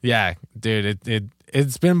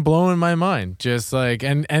 it's been blowing my mind. Just like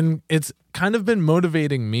and it's kind of been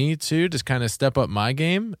motivating me too, just kind of step up my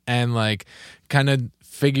game and like kind of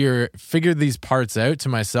figure these parts out to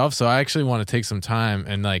myself. So I actually want to take some time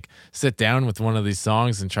and like sit down with one of these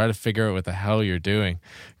songs and try to figure out what the hell you're doing.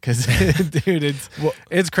 Because, dude,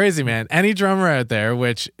 it's crazy, man. Any drummer out there,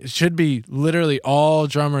 which should be literally all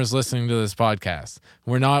drummers listening to this podcast,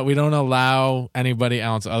 we don't allow anybody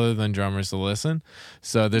else other than drummers to listen.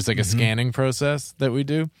 So there's like a scanning process that we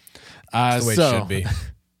do. That's the way it should be.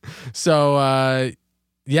 So,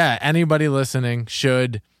 yeah, anybody listening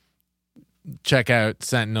should check out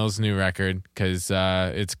Sentinel's new record because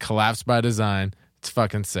it's Collapse by Design. It's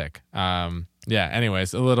fucking sick. Yeah,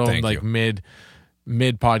 anyways, a little mid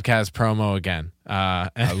podcast promo again.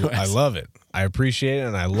 I love it. I appreciate it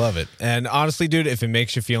and I love it. And honestly, dude, if it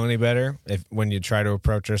makes you feel any better, when you try to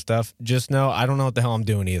approach our stuff, just know I don't know what the hell I'm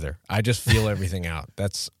doing either. I just feel everything out.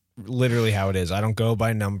 That's literally how it is. I don't go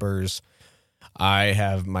by numbers. I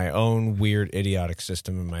have my own weird idiotic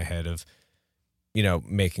system in my head of,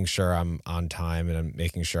 making sure I'm on time and I'm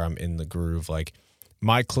making sure I'm in the groove. Like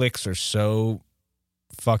my clicks are so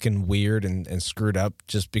fucking weird and screwed up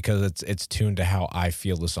just because it's tuned to how I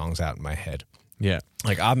feel the songs out in my head. Yeah.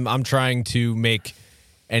 Like I'm trying to make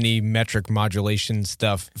any metric modulation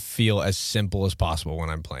stuff feel as simple as possible when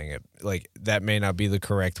I'm playing it. Like that may not be the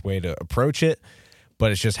correct way to approach it,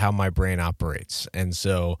 but it's just how my brain operates. And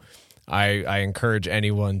so I encourage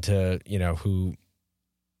anyone to, who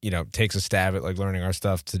takes a stab at like learning our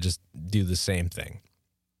stuff to just do the same thing.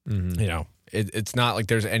 Mm-hmm. It's not like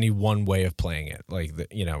there's any one way of playing it. Like,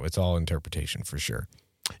 it's all interpretation for sure.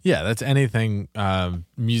 Yeah, that's anything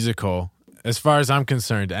musical. As far as I'm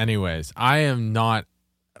concerned, anyways, I am not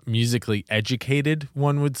musically educated,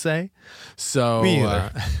 one would say. So, me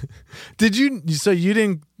either. So you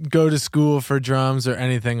didn't go to school for drums or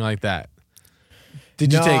anything like that?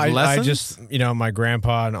 Did you take lessons? I just, my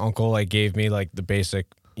grandpa and uncle like gave me like the basic,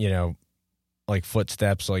 like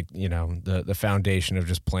footsteps, like, the foundation of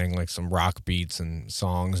just playing like some rock beats and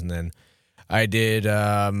songs. And then I did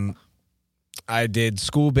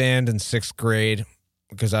school band in 6th grade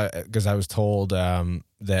because I was told that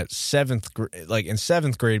in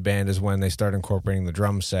 7th grade band is when they start incorporating the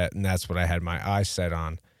drum set, and that's what I had my eyes set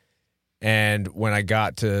on. And when I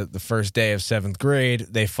got to the first day of 7th grade,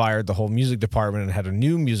 they fired the whole music department and had a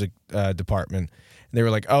new music department. And they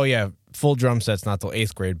were like, oh, yeah, full drum set's not till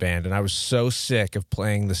 8th grade band. And I was so sick of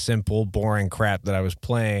playing the simple, boring crap that I was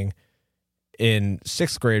playing in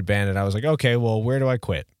 6th grade band. And I was like, okay, well, where do I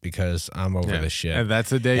quit? Because I'm over this shit. And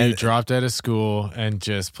that's the day you dropped out of school and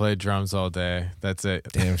just played drums all day. That's it.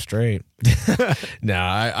 Damn straight. No,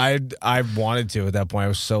 I wanted to at that point. I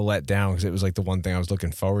was so let down because it was like the one thing I was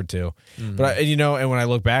looking forward to. Mm-hmm. But, and when I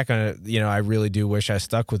look back on it, I really do wish I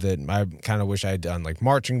stuck with it. I kind of wish I had done like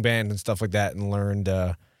marching band and stuff like that and learned,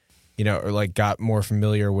 or like got more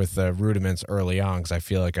familiar with the rudiments early on because I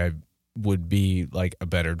feel like I would be like a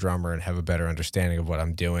better drummer and have a better understanding of what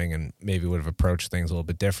I'm doing and maybe would have approached things a little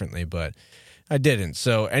bit differently, but I didn't.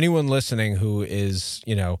 So anyone listening who is,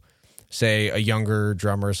 say a younger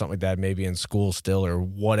drummer or something like that, maybe in school still or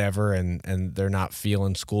whatever, and they're not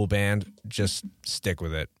feeling school band, just stick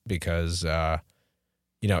with it because,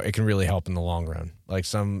 it can really help in the long run. Like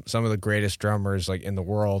some of the greatest drummers like in the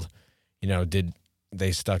world,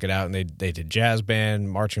 they stuck it out and they did jazz band,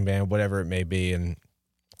 marching band, whatever it may be. And,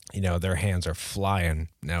 their hands are flying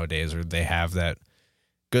nowadays, or they have that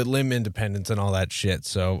good limb independence and all that shit.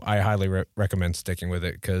 So I highly recommend sticking with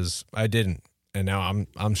it because I didn't. And now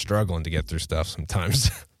I'm struggling to get through stuff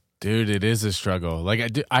sometimes. Dude, it is a struggle. Like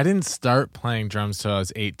I didn't start playing drums till I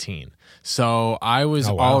was 18. So I was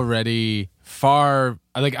already far,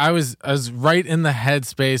 like I was right in the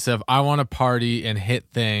headspace of I want to party and hit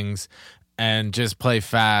things and just play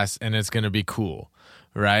fast and it's going to be cool.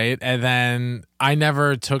 Right. And then I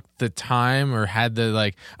never took the time or had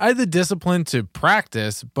I had the discipline to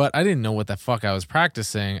practice, but I didn't know what the fuck I was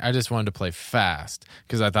practicing. I just wanted to play fast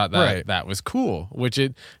because I thought that was cool, which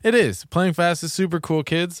it is. Playing fast is super cool,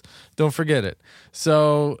 kids. Don't forget it.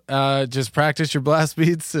 So just practice your blast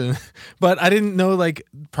beats. But I didn't know like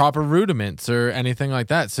proper rudiments or anything like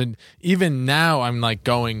that. So even now I'm like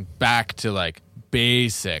going back to like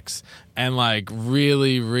basics and like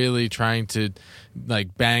really, really trying to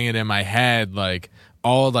like bang it in my head, like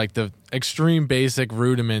all like the extreme basic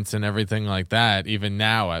rudiments and everything like that, even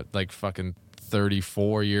now at like fucking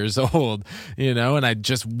 34 years old, and I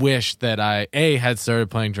just wish that I A, had started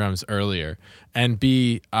playing drums earlier, and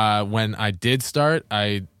B, when I did start,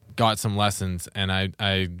 I got some lessons and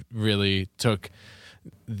I really took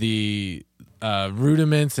the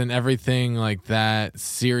rudiments and everything like that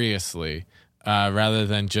seriously, rather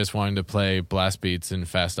than just wanting to play blast beats and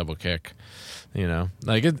fast double kick.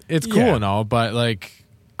 Like it's cool and all, but like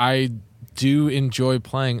I do enjoy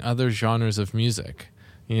playing other genres of music,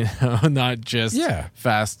 you know, not just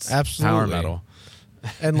fast power metal.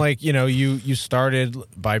 And like, you know, you started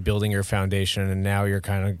by building your foundation, and now you're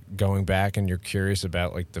kind of going back and you're curious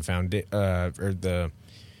about like the or the,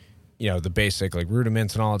 you know, the basic like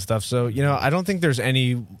rudiments and all that stuff. So, you know, I don't think there's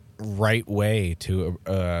any right way to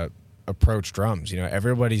approach drums. You know,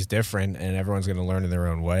 everybody's different and everyone's going to learn in their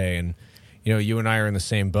own way. And, you know, you and I are in the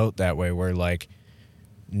same boat that way, where like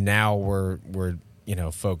now we're you know,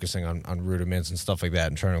 focusing on rudiments and stuff like that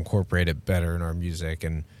and trying to incorporate it better in our music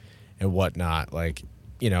and whatnot. Like,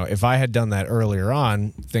 you know, if I had done that earlier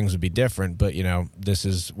on, things would be different. But, you know, this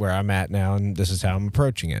is where I'm at now, and this is how I'm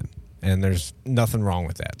approaching it. And there's nothing wrong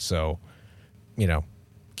with that. So, you know,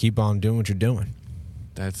 keep on doing what you're doing.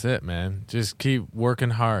 That's it, man. Just keep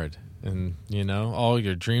working hard, and, you know, all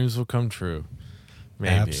your dreams will come true.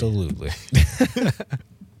 Maybe. Absolutely.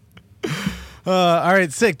 All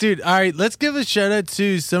right, sick, dude. All right, let's give a shout out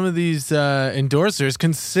to some of these endorsers,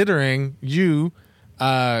 considering you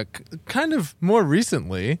kind of more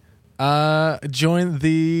recently joined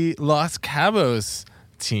the Los Cabos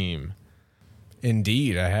team.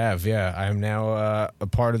 Indeed, I have. Yeah, I am now a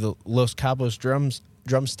part of the Los Cabos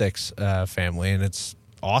drumsticks family, and it's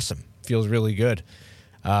awesome. Feels really good.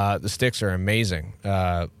 The sticks are amazing.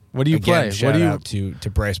 What do you play? Shout out to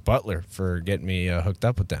Bryce Butler for getting me hooked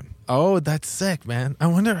up with them. Oh, that's sick, man. I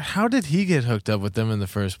wonder, how did he get hooked up with them in the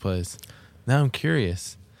first place? Now I'm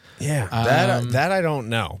curious. Yeah, that I don't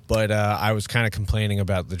know, but I was kind of complaining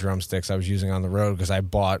about the drumsticks I was using on the road because I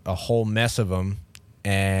bought a whole mess of them,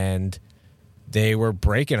 and they were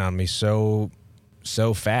breaking on me so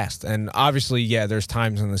fast. And obviously, yeah, there's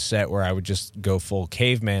times in the set where I would just go full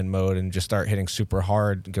caveman mode and just start hitting super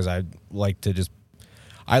hard because I like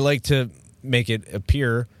to make it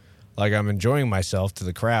appear like I'm enjoying myself to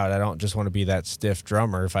the crowd. I don't just want to be that stiff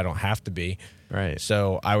drummer if I don't have to be. Right.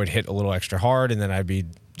 So I would hit a little extra hard, and then I'd be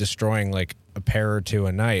destroying like a pair or two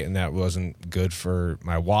a night, and that wasn't good for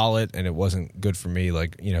my wallet, and it wasn't good for me,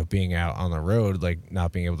 like, you know, being out on the road, like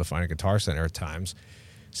not being able to find a guitar center at times.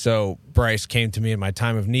 So Bryce came to me in my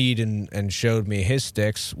time of need and showed me his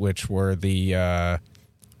sticks, which were the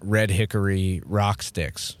Red Hickory rock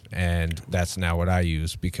sticks, and that's now what I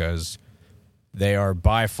use because they are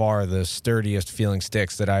by far the sturdiest feeling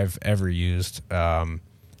sticks that I've ever used, and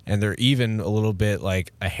they're even a little bit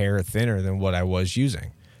like a hair thinner than what I was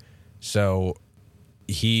using. So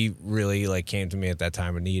he really like came to me at that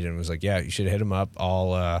time of need and was like, yeah, you should hit him up.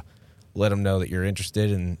 I'll let him know that you're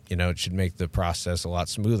interested, and, you know, it should make the process a lot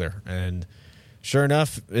smoother. And sure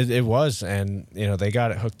enough, it was. And, you know, they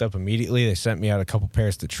got it hooked up immediately. They sent me out a couple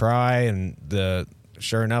pairs to try, and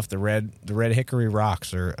sure enough, the Red Hickory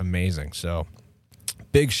rocks are amazing. So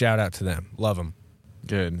big shout out to them. Love them.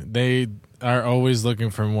 Good. They are always looking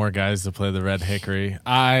for more guys to play the Red Hickory.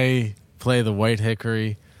 I play the White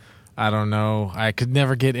Hickory. I don't know. I could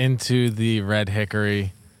never get into the Red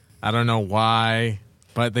Hickory. I don't know why,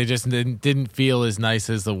 but they just didn't feel as nice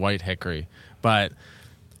as the White Hickory. But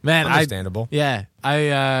man, understandable.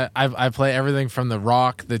 I play everything from the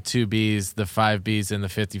Rock, the 2Bs, the 5Bs, and the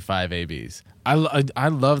 55 ABs. I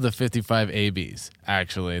love the 55 ABs.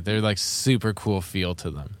 Actually, they're like super cool feel to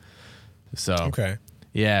them. So okay,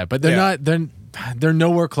 yeah, but they're not. They're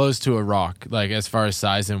nowhere close to a Rock, like as far as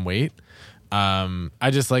size and weight. I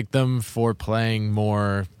just like them for playing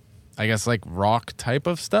more, I guess, like rock type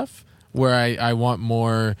of stuff, where I want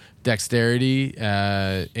more dexterity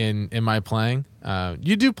in my playing.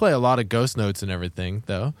 You do play a lot of ghost notes and everything,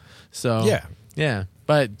 though. So yeah,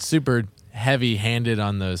 but super heavy-handed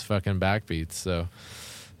on those fucking backbeats. So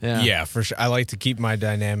yeah, for sure. I like to keep my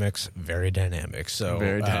dynamics very dynamic. So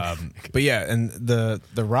very dynamic. But yeah, and the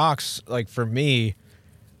rocks, like for me,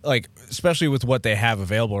 like especially with what they have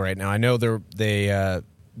available right now. I know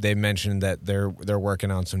they mentioned that they're working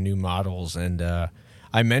on some new models, and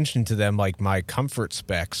I mentioned to them like my comfort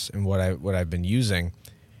specs and what I've been using,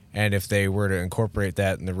 and if they were to incorporate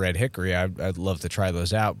that in the Red Hickory, I'd love to try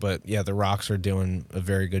those out. But yeah, the rocks are doing a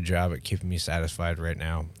very good job at keeping me satisfied right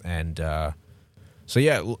now, and so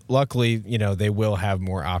yeah, luckily, you know, they will have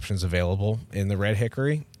more options available in the Red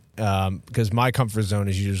Hickory, because my comfort zone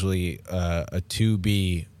is usually a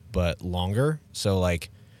 2B but longer, so like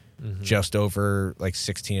just over like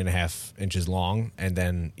 16 and a half inches long, and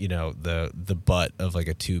then, you know, the butt of like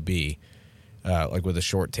a 2B, like with a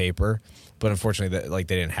short taper. But unfortunately, they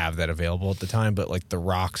didn't have that available at the time. But like the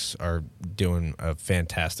rocks are doing a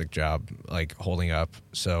fantastic job, like holding up.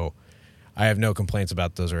 So I have no complaints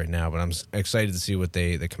about those right now. But I'm excited to see what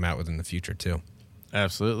they come out with in the future too.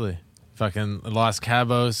 Absolutely. Fucking Los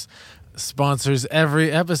Cabos. sponsors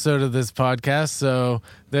every episode of this podcast, so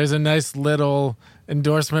there's a nice little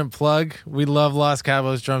endorsement plug. We love Los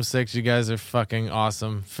Cabos Drumsticks. You guys are fucking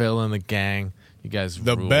awesome. Phil and the gang. You guys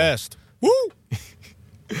The rule. best. Woo!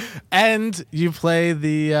 And you play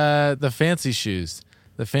the fancy shoes,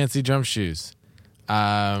 the fancy drum shoes.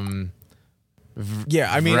 Yeah,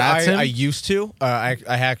 I mean, Vratin? I used to. I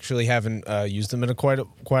actually haven't used them in quite a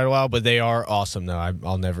while, but they are awesome. No,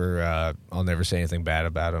 I'll never say anything bad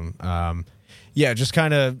about them. Yeah, just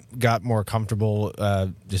kind of got more comfortable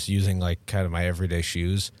just using like kind of my everyday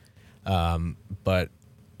shoes. But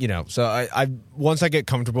you know, so I once I get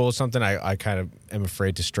comfortable with something, I kind of am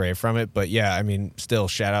afraid to stray from it. But yeah, I mean, still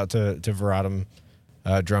shout out to Vratin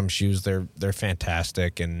drum shoes. They're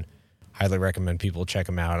fantastic and highly recommend people check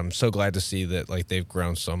them out. I'm so glad to see that like they've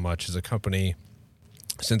grown so much as a company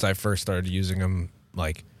since I first started using them,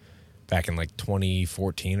 like back in like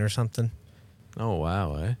 2014 or something. Oh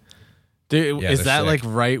wow, eh? Dude, Yeah, is they're that sick.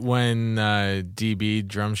 like right when DB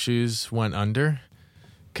drum shoes went under?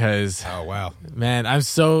 Because Oh wow, man,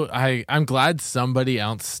 I'm glad somebody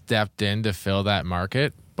else stepped in to fill that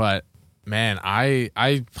market. But man, I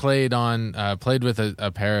played with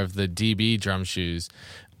a pair of the DB drum shoes,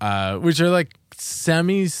 which are like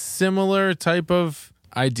semi-similar type of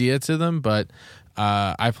idea to them, but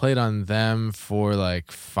I played on them for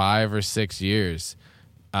like 5 or 6 years.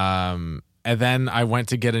 And then I went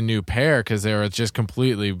to get a new pair because they were just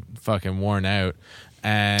completely fucking worn out.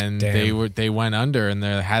 And Damn. they went under, and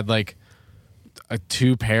they had like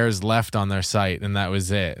 2 pairs left on their site, and that was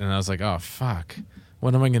it. And I was like, oh fuck,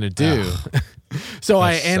 what am I gonna do? So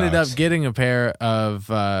I ended up sucks. getting a pair of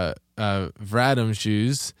Vratin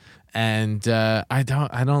shoes, and I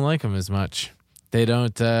don't like them as much. They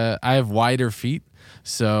don't. I have wider feet,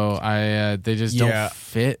 so they just Yeah. don't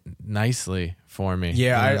fit nicely for me.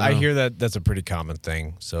 yeah, don't I know. hear that's a pretty common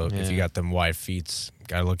thing. So Yeah. if you got them wide feet,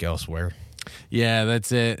 gotta look elsewhere. Yeah,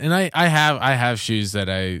 that's it. And I have shoes that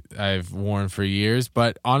I've worn for years,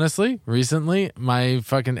 but honestly, recently my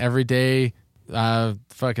fucking everyday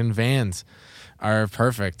fucking Vans are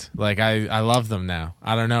perfect. Like I love them now.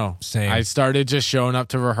 I don't know. Same. I started just showing up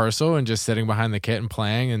to rehearsal and just sitting behind the kit and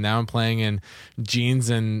playing, and now I'm playing in jeans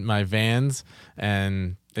and my Vans,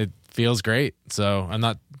 and it feels great. So I'm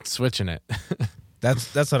not switching it.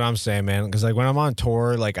 That's what I'm saying, man. Because like when I'm on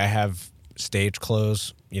tour, like I have stage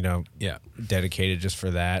clothes, you know, Yeah. dedicated just for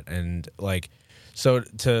that, and like so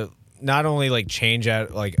to not only like change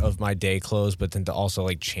out like of my day clothes, but then to also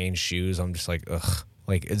like change shoes. I'm just like, ugh,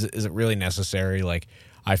 like is it really necessary? Like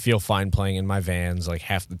I feel fine playing in my Vans. Like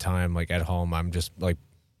half the time, like at home, I'm just like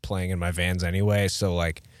playing in my Vans anyway. So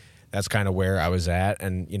like that's kind of where I was at,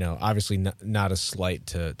 and you know, obviously not a slight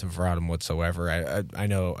to Vratin whatsoever. I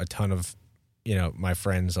know a ton of, you know, my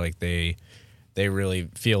friends, like they really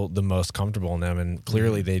feel the most comfortable in them, and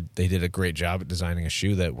clearly they did a great job at designing a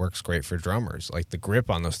shoe that works great for drummers. Like the grip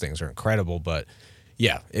on those things are incredible, but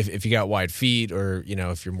yeah, if you got wide feet, or you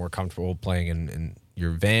know, if you're more comfortable playing in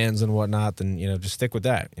your Vans and whatnot, then you know, just stick with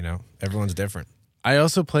that. You know, everyone's different. I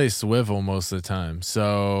also play swivel most of the time,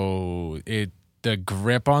 so the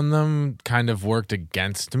grip on them kind of worked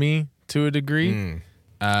against me to a degree.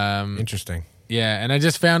 Interesting. Yeah, and I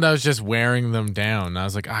just found I was just wearing them down. I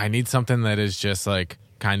was like, I need something that is just like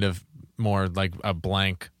kind of more like a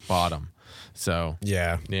blank bottom. So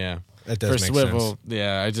Yeah, yeah, that does for make swivel, sense.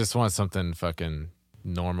 yeah, I just want something fucking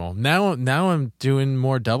normal. Now I'm doing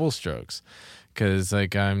more double strokes because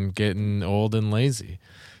like I'm getting old and lazy,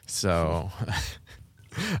 so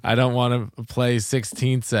I don't want to play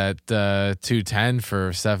 16ths at 210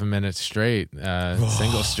 for 7 minutes straight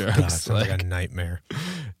single strokes. God, sounds like a nightmare.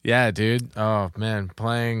 Yeah, dude. Oh man,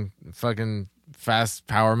 playing fucking fast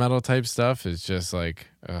power metal type stuff is just like,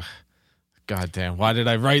 ugh, goddamn. Why did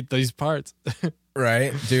I write these parts?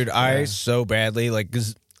 Right, dude. I so badly like,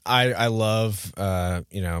 because I love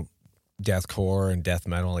you know, deathcore and death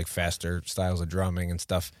metal, like faster styles of drumming and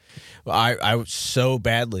stuff. I so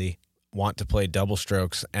badly want to play double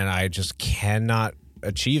strokes, and I just cannot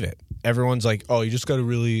achieve it. Everyone's like, oh, you just got to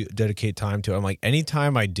really dedicate time to it. I'm like,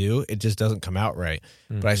 anytime I do, it just doesn't come out right.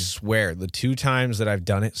 But I swear, the 2 times that I've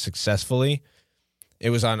done it successfully, it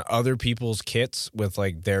was on other people's kits with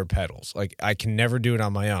like their pedals. Like I can never do it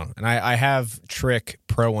on my own. And I have Trick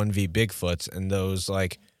Pro 1V Bigfoots, and those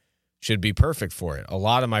like should be perfect for it. A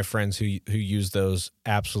lot of my friends who use those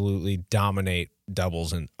absolutely dominate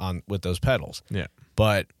doubles on with those pedals. Yeah.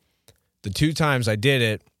 But the 2 times I did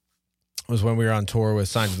it was when we were on tour with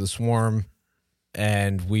Signs of the Swarm,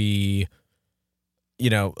 and we, you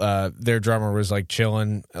know, their drummer was like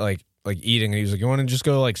chilling, like eating, and he was like, you want to just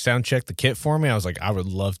go like sound check the kit for me? I was like, I would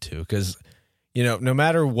love to, because no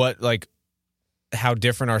matter what, like how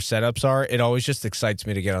different our setups are, it always just excites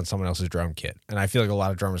me to get on someone else's drum kit. And I feel like a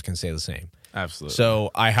lot of drummers can say the same. Absolutely.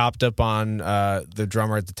 So I hopped up on the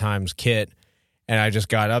drummer at the time's kit, and I just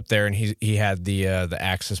got up there, and he had the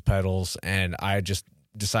Axis pedals, and I just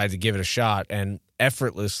decided to give it a shot, and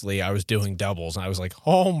effortlessly I was doing doubles, and I was like,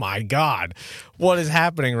 oh my God, what is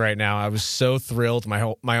happening right now? I was so thrilled. My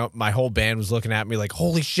whole band was looking at me like,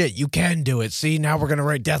 holy shit, you can do it. See, now we're going to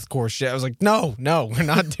write deathcore shit. I was like, no, we're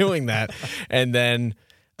not doing that. And then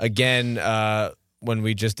again, when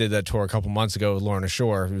we just did that tour a couple months ago with Lorna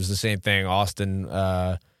Shore, it was the same thing. Austin,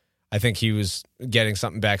 I think he was getting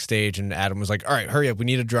something backstage, and Adam was like, all right, hurry up. We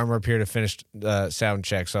need a drummer up here to finish sound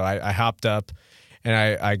check. So I hopped up, and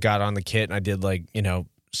I got on the kit, and I did like,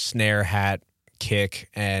 snare, hat, kick,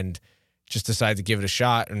 and just decided to give it a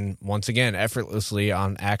shot. And once again, effortlessly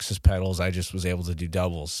on Axis pedals, I just was able to do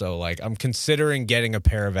doubles. So like I'm considering getting a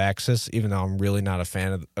pair of Axis, even though I'm really not a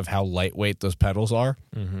fan of how lightweight those pedals are,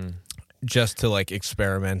 just to like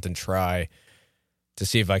experiment and try to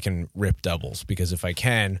see if I can rip doubles. Because if I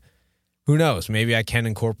can, who knows? Maybe I can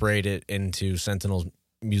incorporate it into Sentinel's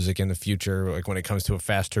music in the future, like when it comes to a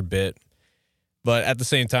faster bit. But at the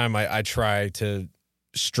same time, I try to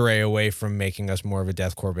stray away from making us more of a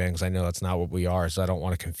deathcore band, because I know that's not what we are. So I don't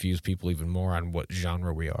want to confuse people even more on what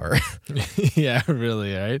genre we are. Yeah,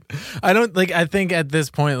 really, right? I think at this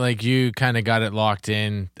point, like, you kind of got it locked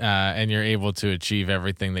in, and you're able to achieve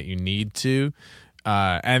everything that you need to.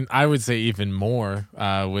 And I would say even more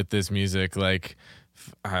with this music. Like,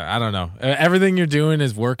 I don't know. Everything you're doing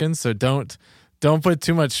is working, so don't put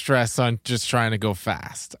too much stress on just trying to go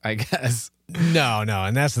fast, I guess. No,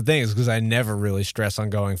 and that's the thing, is because I never really stress on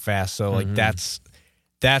going fast. So like that's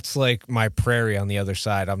like my prairie on the other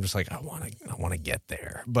side. I'm just like, I want to get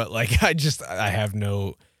there, but like I have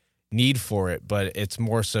no need for it. But it's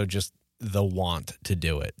more so just the want to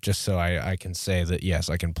do it, just so I can say that yes,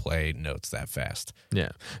 I can play notes that fast. Yeah.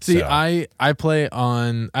 See, so. I play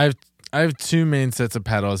on. I have two main sets of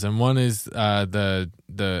pedals, and one is the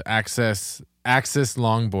Axis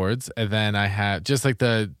longboards, and then I have just like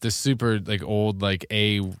the super like old like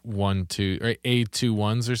A12 or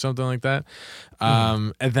A21s or something like that.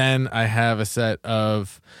 And then I have a set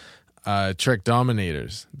of trick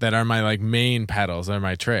dominators that are my like main pedals, are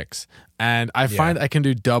my tricks. And I find I can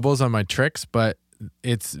do doubles on my tricks, but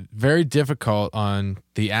it's very difficult on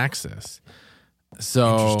the Axis.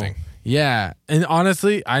 So yeah, and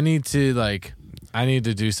honestly, I need to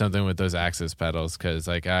do something with those Axis pedals, because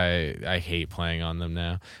like I hate playing on them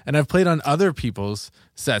now. And I've played on other people's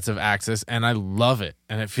sets of Axis, and I love it,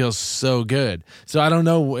 and it feels so good. So I don't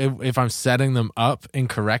know if I'm setting them up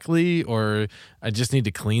incorrectly, or I just need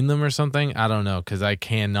to clean them or something. I don't know, because I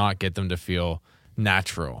cannot get them to feel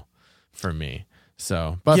natural for me.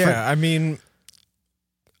 So, but yeah, I mean,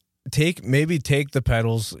 take the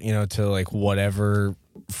pedals, to like whatever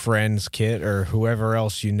friend's kit or whoever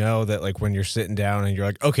else that like when you're sitting down and you're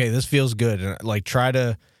like, okay, this feels good, and like try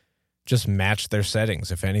to just match their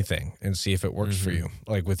settings, if anything, and see if it works for you,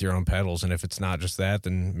 like with your own pedals. And if it's not just that,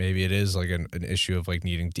 then maybe it is like an issue of like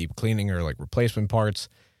needing deep cleaning or like replacement parts.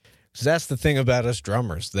 Because that's the thing about us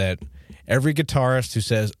drummers, that every guitarist who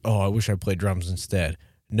says, oh, I wish I played drums instead.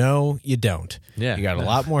 No, you don't. Yeah, you got a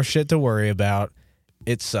lot more shit to worry about.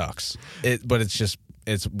 It sucks. But it's just,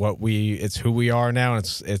 it's who we are now.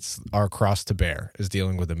 And it's our cross to bear, is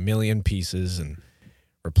dealing with a million pieces and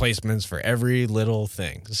replacements for every little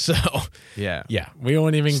thing. So yeah, we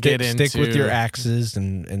won't even stick with your axes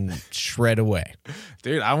and shred away.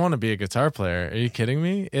 Dude, I want to be a guitar player. Are you kidding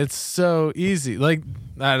me? It's so easy. Like,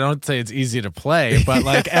 I don't say it's easy to play, but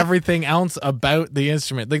like everything else about the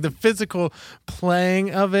instrument, like the physical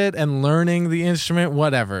playing of it and learning the instrument,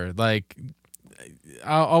 whatever, like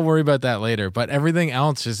I'll worry about that later, but everything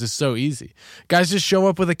else is just so easy. Guys just show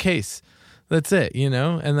up with a case. That's it,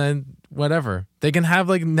 and then whatever. They can have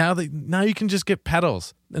like now you can just get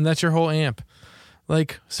pedals, and that's your whole amp.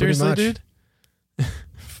 Like, seriously, dude?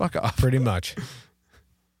 Fuck off. Pretty much.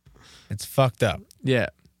 It's fucked up. Yeah.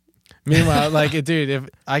 Meanwhile, like, dude, if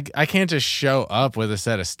I can't just show up with a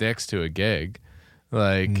set of sticks to a gig.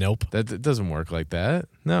 Like, nope. That doesn't work like that.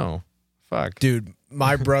 No. Fuck. Dude,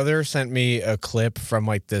 my brother sent me a clip from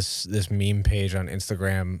like this meme page on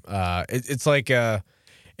Instagram. It's like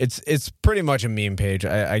it's pretty much a meme page,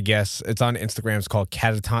 I guess. It's on Instagram. It's called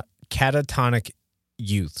Catatonic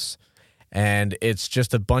Youths. And it's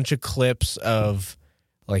just a bunch of clips of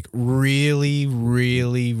like really,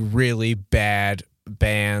 really, really bad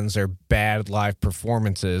bands or bad live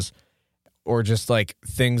performances, or just like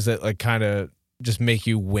things that like kind of just make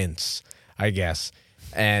you wince, I guess.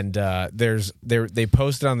 And they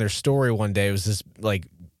posted on their story one day. It was this like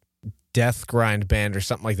death grind band or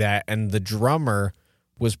something like that, and the drummer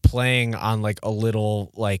was playing on like a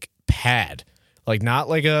little like pad, like not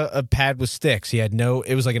like a pad with sticks.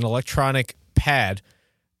 It was like an electronic pad,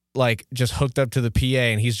 like just hooked up to the PA,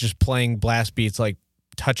 and he's just playing blast beats, like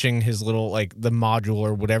touching his little like the module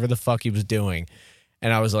or whatever the fuck he was doing.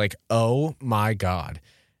 And I was like, oh my God.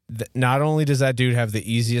 Not only does that dude have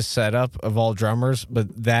the easiest setup of all drummers, but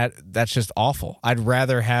that's just awful. I'd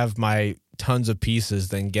rather have my tons of pieces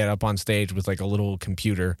than get up on stage with like a little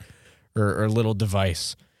computer or a little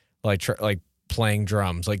device, like playing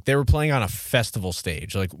drums. Like they were playing on a festival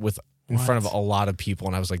stage, like in front of a lot of people,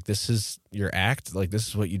 and I was like, "This is your act? Like this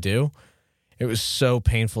is what you do?" It was so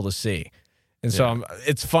painful to see. And so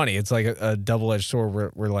it's funny. It's like a double-edged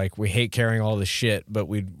sword. We're like, we hate carrying all this shit, but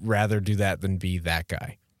we'd rather do that than be that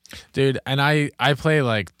guy. Dude, and I play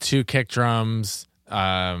like 2 kick drums.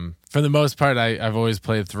 For the most part, I've always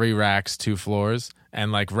played 3 racks, 2 floors,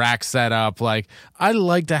 and like rack setup. Like I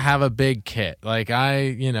like to have a big kit. Like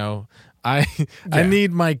I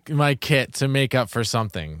need my kit to make up for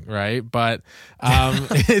something, right? But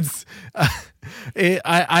I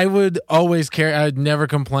would always carry. I would never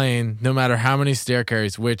complain, no matter how many stair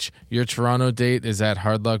carries. Which your Toronto date is at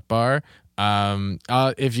Hard Luck Bar.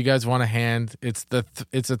 If you guys want a hand, it's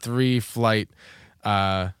a 3 flight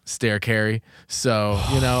stair carry. So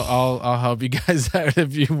I'll help you guys out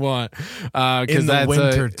if you want. In the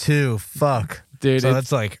winter too. Fuck. Dude, so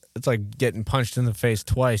it's like getting punched in the face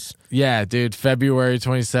twice. Yeah, dude. February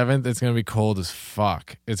 27th, it's gonna be cold as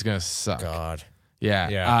fuck. It's gonna suck. God.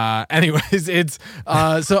 Yeah. Anyways, it's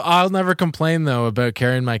so I'll never complain though about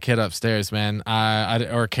carrying my kit upstairs, man.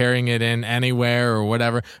 Or carrying it in anywhere or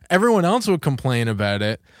whatever. Everyone else would complain about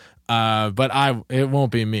it, but it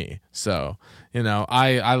won't be me. So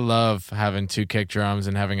I love having 2 kick drums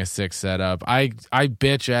and having a 6 setup. I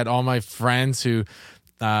bitch at all my friends who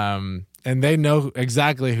and they know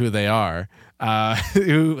exactly who they are,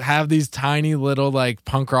 who have these tiny little like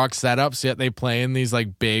punk rock setups, yet they play in these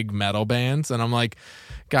like big metal bands. And I'm like,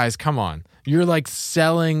 guys, come on. You're like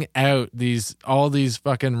selling out all these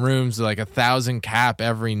fucking rooms like 1,000 cap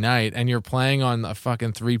every night, and you're playing on a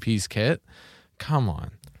fucking 3-piece kit. Come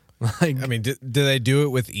on. Like, I mean, do they do it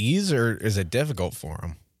with ease, or is it difficult for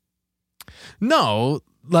them? No,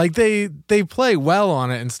 like they play well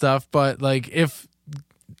on it and stuff, but like if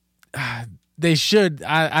they should,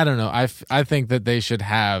 I don't know. I think that they should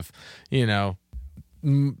have, a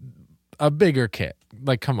bigger kit.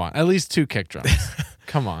 Like, come on, at least 2 kick drums.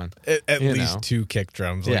 Come on, at least 2 kick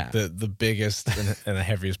drums. Like yeah. the biggest and the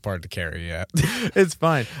heaviest part to carry. Yeah, it's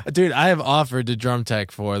fine, dude. I have offered to drum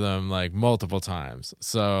tech for them like multiple times,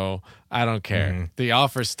 so I don't care. Mm-hmm. The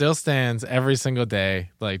offer still stands every single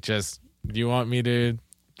day. Like, just, you want me to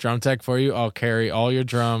drum tech for you? I'll carry all your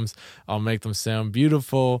drums. I'll make them sound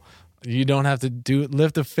beautiful. You don't have to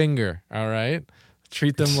lift a finger. All right,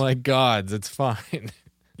 treat them like gods. It's fine.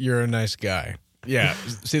 You're a nice guy. Yeah.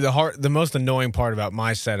 See, the most annoying part about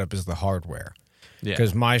my setup is the hardware. Yeah.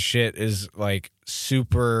 Because my shit is like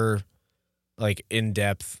super like in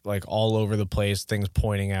depth, like all over the place, things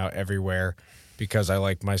pointing out everywhere, because I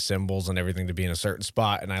like my cymbals and everything to be in a certain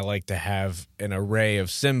spot, and I like to have an array of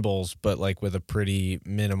cymbals, but like with a pretty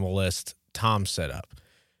minimalist tom setup.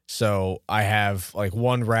 So I have like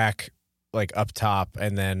 1 rack like up top,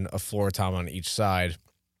 and then a floor tom on each side.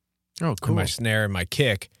 Oh, cool. And my snare and my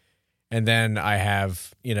kick. And then I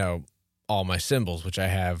have, all my cymbals, which I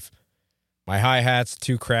have my hi-hats,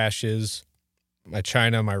 2 crashes, my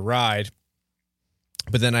china, my ride.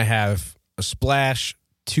 But then I have a splash,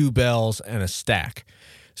 2 bells, and a stack.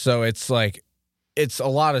 So it's like, it's a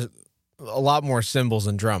lot more cymbals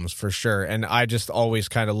and drums for sure. And I just always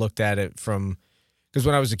kind of looked at it because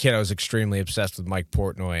when I was a kid, I was extremely obsessed with Mike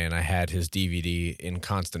Portnoy, and I had his DVD in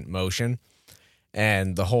constant motion.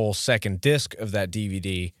 And the whole second disc of that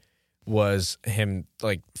DVD was him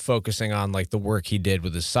like focusing on like the work he did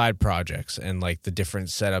with his side projects and like the different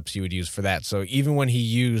setups he would use for that. So even when he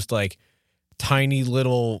used like tiny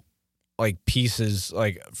little like pieces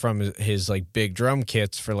like from his like big drum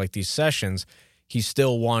kits for like these sessions, he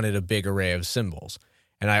still wanted a big array of cymbals.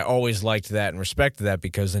 And I always liked that and respected that,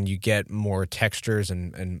 because then you get more textures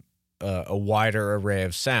and a wider array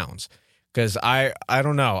of sounds. Because I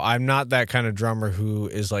don't know, I'm not that kind of drummer who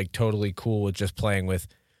is like totally cool with just playing with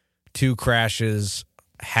 2 crashes,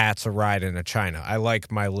 hats, a ride, and a china. I like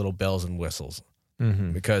my little bells and whistles,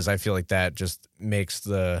 because I feel like that just makes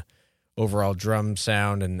the overall drum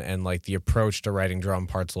sound and like the approach to writing drum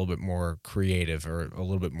parts a little bit more creative or a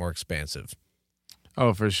little bit more expansive.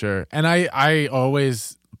 Oh, for sure. And I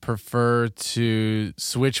always prefer to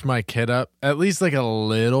switch my kit up at least like a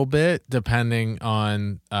little bit, depending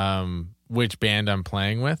on which band I'm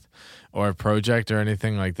playing with or project or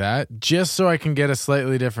anything like that, just so I can get a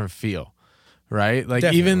slightly different feel. Right? Like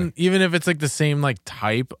Definitely. even if it's like the same like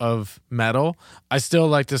type of metal, I still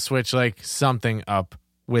like to switch like something up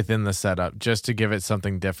within the setup just to give it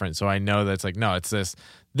something different. So I know that's like, no, it's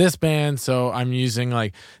this band, so I'm using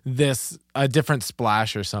like a different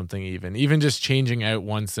splash or something, even just changing out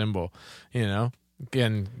one cymbal,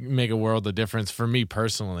 can make a world of difference for me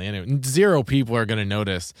personally. And 0 people are going to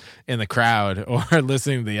notice in the crowd or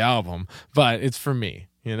listening to the album, but it's for me,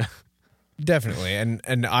 Definitely.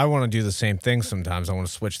 And I want to do the same thing sometimes. I want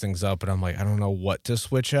to switch things up, and I'm like, I don't know what to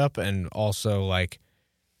switch up. And also, like,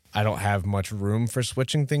 I don't have much room for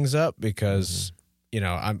switching things up because, I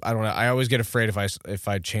don't know. I always get afraid if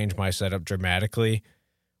I change my setup dramatically,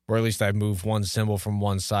 or at least I move one cymbal from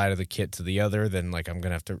one side of the kit to the other, then, like, I'm going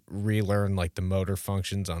to have to relearn, like, the motor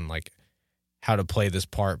functions on, like, how to play this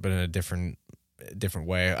part, but in a different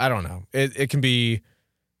way. I don't know. It can be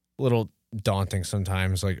a little daunting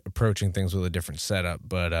sometimes, like approaching things with a different setup,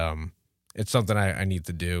 but it's something I need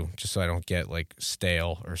to do just so I don't get like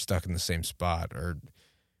stale or stuck in the same spot or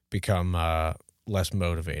become less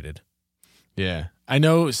motivated. Yeah. I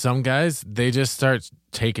know some guys, they just start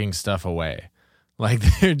taking stuff away. Like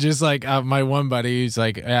they're just like, my one buddy, he's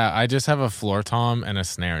like, yeah, I just have a floor tom and a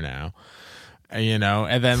snare now,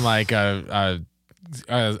 and then like a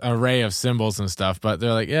array of cymbals and stuff, but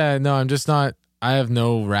they're like, yeah, no, I'm just not, I have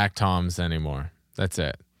no rack toms anymore. That's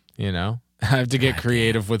it. I have to get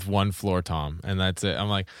creative with one floor tom, and that's it. I'm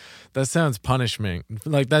like, that sounds punishment.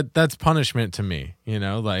 Like that's punishment to me.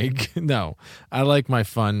 Like no, I like my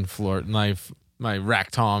fun floor, my rack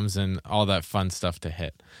toms and all that fun stuff to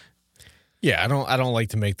hit. Yeah, I don't like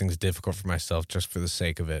to make things difficult for myself just for the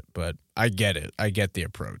sake of it, but I get it. I get the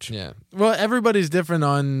approach. Yeah. Well, everybody's different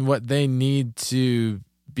on what they need to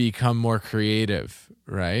become more creative,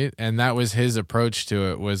 right? And that was his approach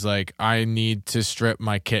to it, was like, I need to strip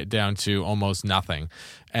my kit down to almost nothing,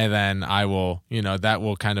 and then I will, that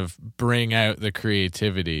will kind of bring out the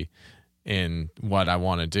creativity in what I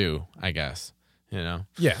want to do, I guess. Yeah,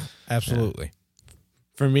 absolutely. Yeah.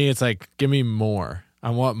 For me, it's like, give me more.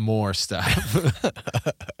 I want more stuff.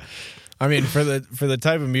 I mean, for the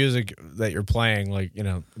type of music that you're playing, like,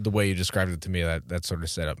 the way you described it to me, that sort of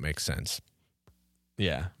setup makes sense.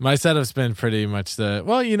 Yeah, my setup's been pretty much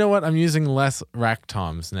well, you know what? I'm using less rack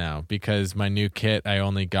toms now because my new kit, I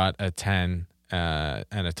only got a 10 and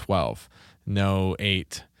a 12, no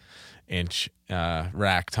 8-inch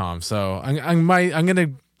rack tom. So I'm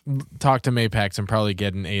gonna talk to Mapex and probably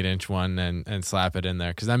get an 8-inch one and slap it in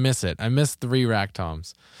there because I miss it. I miss 3 rack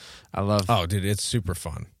toms. I love. Oh, dude, it's super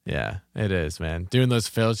fun. Yeah, it is, man. Doing those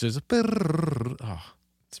fills, just it's beautiful.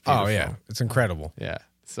 Oh yeah, it's incredible. Yeah,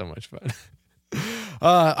 so much fun.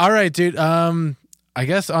 All right, dude. I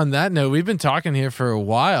guess on that note, we've been talking here for a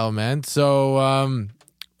while, man. So,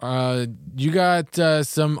 you got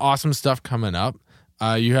some awesome stuff coming up.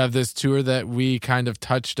 You have this tour that we kind of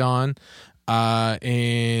touched on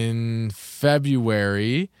in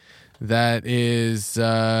February. That is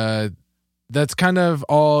that's kind of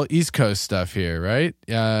all East Coast stuff here, right?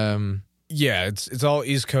 Yeah, it's all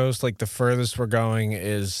East Coast. Like the furthest we're going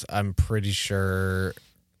is, I'm pretty sure,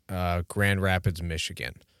 Grand Rapids,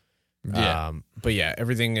 Michigan. Yeah. But yeah,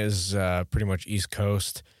 everything is pretty much East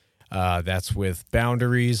Coast. That's with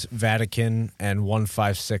Boundaries, Vatican, and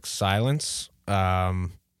 156 Silence. So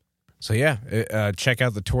yeah, check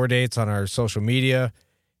out the tour dates on our social media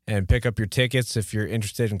and pick up your tickets if you're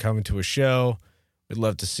interested in coming to a show. We'd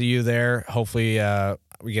love to see you there. Hopefully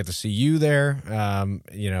we get to see you there.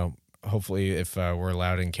 Hopefully if we're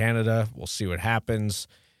allowed in Canada, we'll see what happens.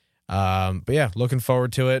 But yeah, looking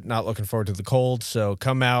forward to it. Not looking forward to the cold. So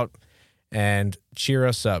come out and cheer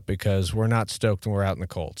us up because we're not stoked when we're out in the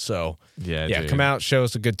cold. So yeah, dude. Come out, show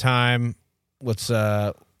us a good time. Let's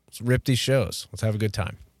rip these shows. Let's have a good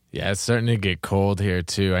time. Yeah, it's starting to get cold here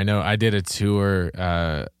too. I know I did a tour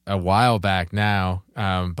a while back now,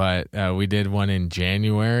 but we did one in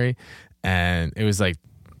January, and it was like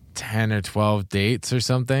 10 or 12 dates or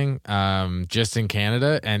something, just in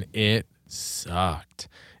Canada, and it sucked.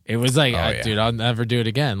 It was like, dude, I'll never do it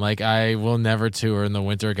again. Like, I will never tour in the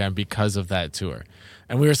winter again because of that tour.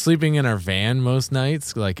 And we were sleeping in our van most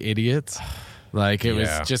nights, like idiots. Like, it was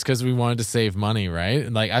just because we wanted to save money, right?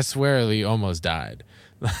 And like, I swear we almost died.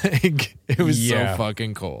 Like, it was so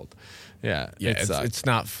fucking cold. Yeah, it's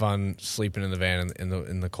not fun sleeping in the van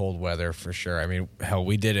in the cold weather for sure. I mean, hell,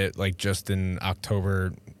 we did it like just in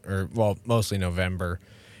October, or well, mostly November,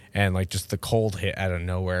 and like just the cold hit out of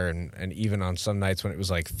nowhere, and even on some nights when it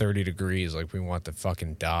was like 30 degrees, like we want to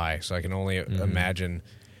fucking die. So I can only imagine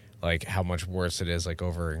like how much worse it is like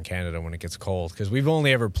over in Canada when it gets cold, because we've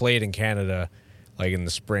only ever played in Canada like in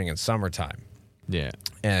the spring and summertime. Yeah.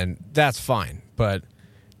 And that's fine, but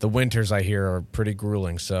the winters I hear are pretty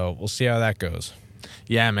grueling, so we'll see how that goes.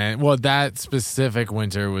 Yeah, man. Well, that specific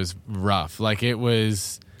winter was rough. Like, it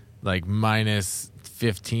was like minus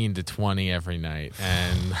 15 to 20 every night.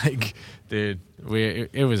 And like, dude,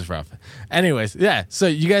 it was rough. Anyways, yeah. So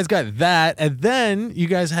you guys got that, and then you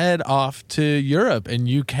guys head off to Europe and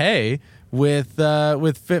UK with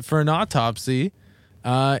Fit for an Autopsy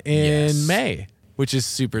in May, which is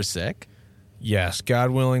super sick. Yes,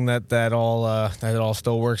 God willing that all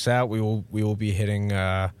still works out. We will be hitting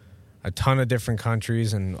a ton of different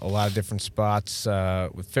countries and a lot of different spots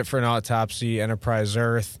with Fit for an Autopsy, Enterprise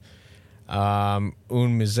Earth, Un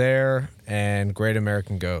Misère, and Great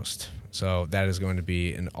American Ghost. So that is going to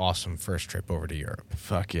be an awesome first trip over to Europe.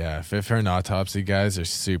 Fuck yeah. Fit for an Autopsy guys are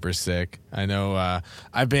super sick. I know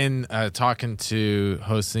I've been talking to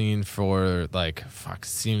Hossein for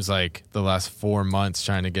seems like the last 4 months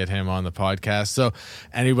trying to get him on the podcast. So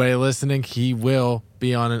anybody listening, he will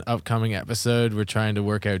be on an upcoming episode. We're trying to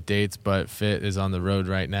work out dates, but Fit is on the road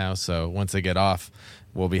right now. So once I get off,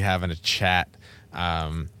 we'll be having a chat.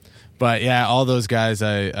 But yeah, all those guys,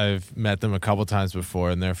 I've met them a couple times before,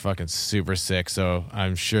 and they're fucking super sick. So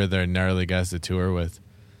I'm sure they're gnarly guys to tour with.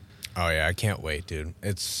 Oh yeah, I can't wait, dude.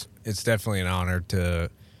 It's definitely an honor to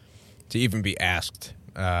even be asked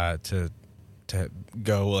to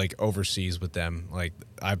go like overseas with them. Like,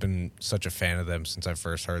 I've been such a fan of them since I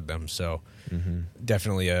first heard them. So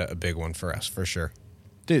definitely a big one for us for sure.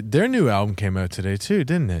 Dude, their new album came out today too,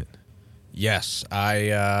 didn't it? Yes,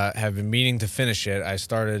 I have been meaning to finish it. I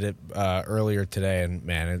started it earlier today, and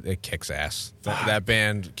man, it kicks ass. That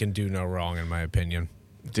band can do no wrong, in my opinion.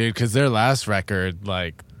 Dude, because their last record,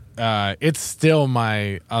 like, it's still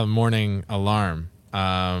my morning alarm.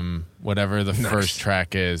 Whatever the first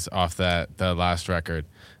track is off the last record.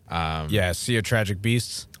 Yeah, Sea of Tragic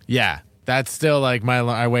Beasts. Yeah, that's still like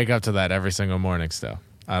I wake up to that every single morning still.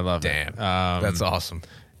 I love it. Damn, that's awesome.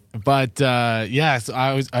 But yeah, so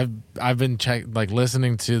I've been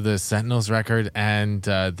listening to the Sentinels record and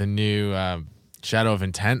the new Shadow of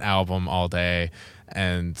Intent album all day,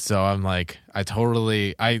 and so I'm like, I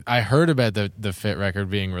heard about the Fit record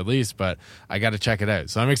being released, but I got to check it out.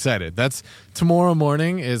 So I'm excited. That's tomorrow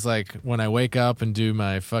morning is like when I wake up and do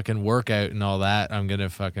my fucking workout and all that. I'm gonna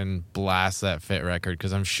fucking blast that Fit record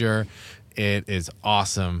because I'm sure it is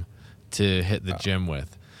awesome to hit the gym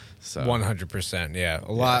with. So 100%, yeah.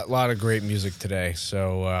 A lot of great music today.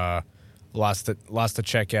 So lots to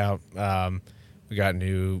check out. We got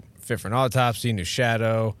new Fit for an Autopsy, new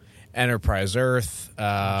Shadow, Enterprise Earth,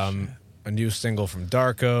 a new single from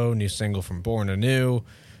Darko, new single from Born Anew.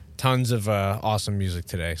 Tons of awesome music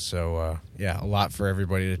today. So yeah, a lot for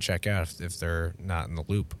everybody to check out if they're not in the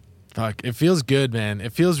loop. Fuck, it feels good, man.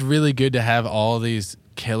 It feels really good to have all these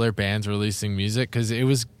killer bands releasing music because it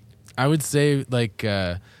was, I would say, like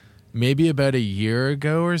maybe about a year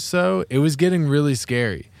ago or so, it was getting really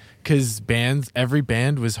scary because every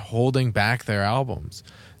band was holding back their albums.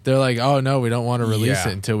 They're like, oh no, we don't want to release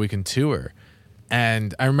it until we can tour.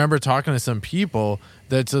 And I remember talking to some people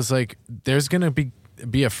that's just like, there's going to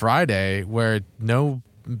be a Friday where no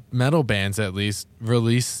metal bands at least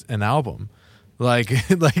release an album. Like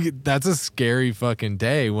that's a scary fucking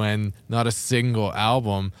day when not a single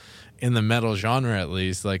album in the metal genre at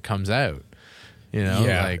least like comes out. You know,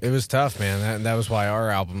 yeah, like, it was tough, man. That was why our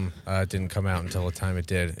album didn't come out until the time it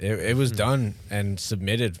did. It was done and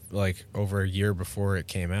submitted like over a year before it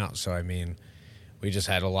came out. So I mean, we just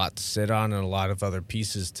had a lot to sit on and a lot of other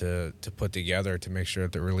pieces to put together to make sure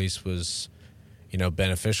that the release was, you know,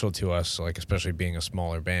 beneficial to us, like especially being a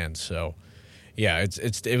smaller band. So yeah,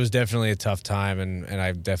 it was definitely a tough time, and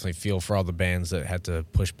I definitely feel for all the bands that had to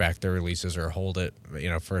push back their releases or hold it, you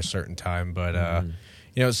know, for a certain time. But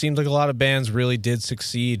you know, it seems like a lot of bands really did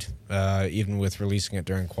succeed, even with releasing it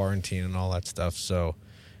during quarantine and all that stuff. So,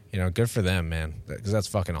 you know, good for them, man, because that's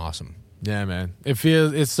fucking awesome. Yeah, man.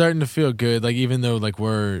 It's starting to feel good. Like, even though like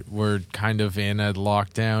we're kind of in a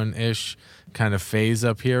lockdown-ish kind of phase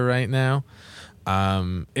up here right now,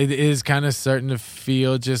 it is kind of starting to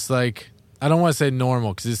feel just like, I don't want to say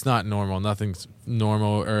normal because it's not normal. Nothing's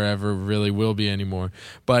normal or ever really will be anymore.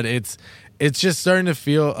 But it's just starting to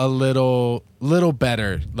feel a little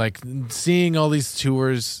better. Like seeing all these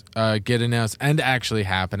tours get announced and actually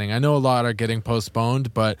happening. I know a lot are getting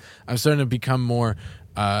postponed, but I'm starting to become more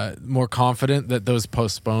confident that those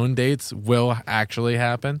postponed dates will actually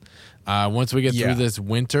happen. Once we get through this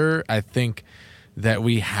winter, I think that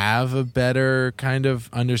we have a better kind of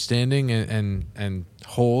understanding and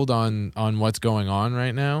hold on what's going on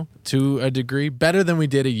right now to a degree. Better than we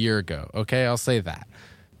did a year ago. Okay, I'll say that.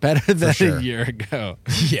 Better than a year ago.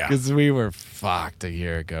 Yeah. Because we were fucked a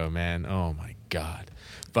year ago, man. Oh, my God.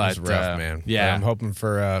 But, it was rough, man. Yeah. But I'm hoping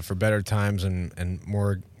for better times and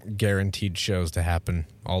more guaranteed shows to happen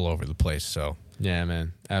all over the place, so... Yeah,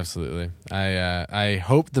 man, absolutely. I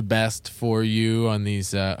hope the best for you on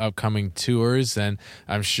these upcoming tours, and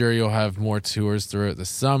I'm sure you'll have more tours throughout the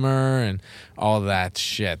summer and all that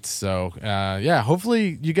shit. So, yeah,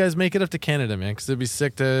 hopefully you guys make it up to Canada, man, because it'd be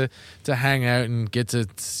sick to hang out and get to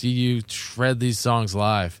see you shred these songs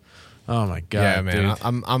live. Oh my God, yeah, man!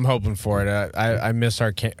 dude. I'm hoping for it. I miss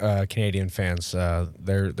our Canadian fans.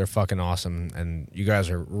 They're fucking awesome, and you guys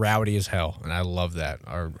are rowdy as hell, and I love that.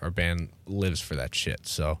 Our band lives for that shit.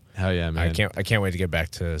 So hell yeah, man! I can't wait to get back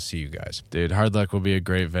to see you guys, dude. Hard Luck will be a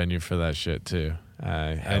great venue for that shit too.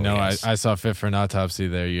 I know. Yes. I saw Fit for an Autopsy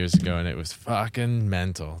there years ago, and it was fucking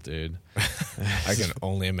mental, dude. I can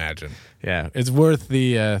only imagine. Yeah, it's worth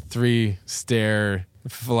the 3-stair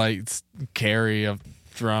flights carry of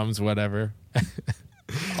drums, whatever.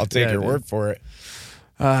 I'll take your word for it.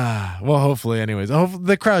 Well, hopefully, anyways.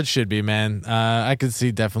 The crowd should be, man. I could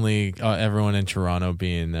see definitely everyone in Toronto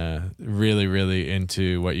being really, really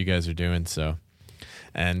into what you guys are doing. So,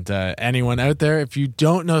 and anyone out there, if you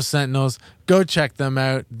don't know Sentinels, go check them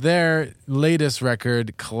out. Their latest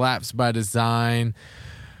record, Collapse by Design,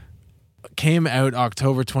 came out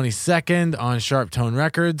October 22nd on Sharp Tone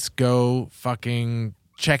Records. Go fucking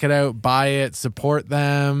check it out, buy it, support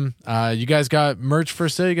them. You guys got merch for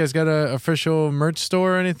sale? You guys got an official merch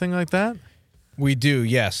store or anything like that? We do,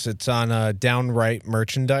 yes. It's on Downright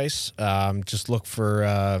Merchandise. Just look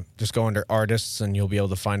for, just go under artists and you'll be able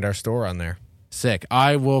to find our store on there. Sick.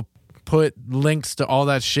 I will put links to all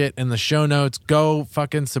that shit in the show notes. Go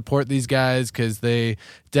fucking support these guys because they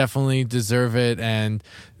definitely deserve it, and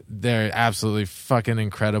they're absolutely fucking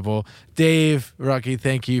incredible. Dave, Rocky,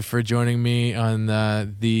 thank you for joining me on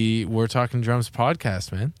the We're Talking Drums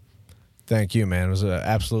podcast, man. Thank you, man. It was an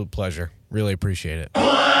absolute pleasure. Really appreciate it.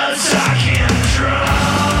 We're Talking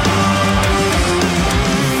Drums.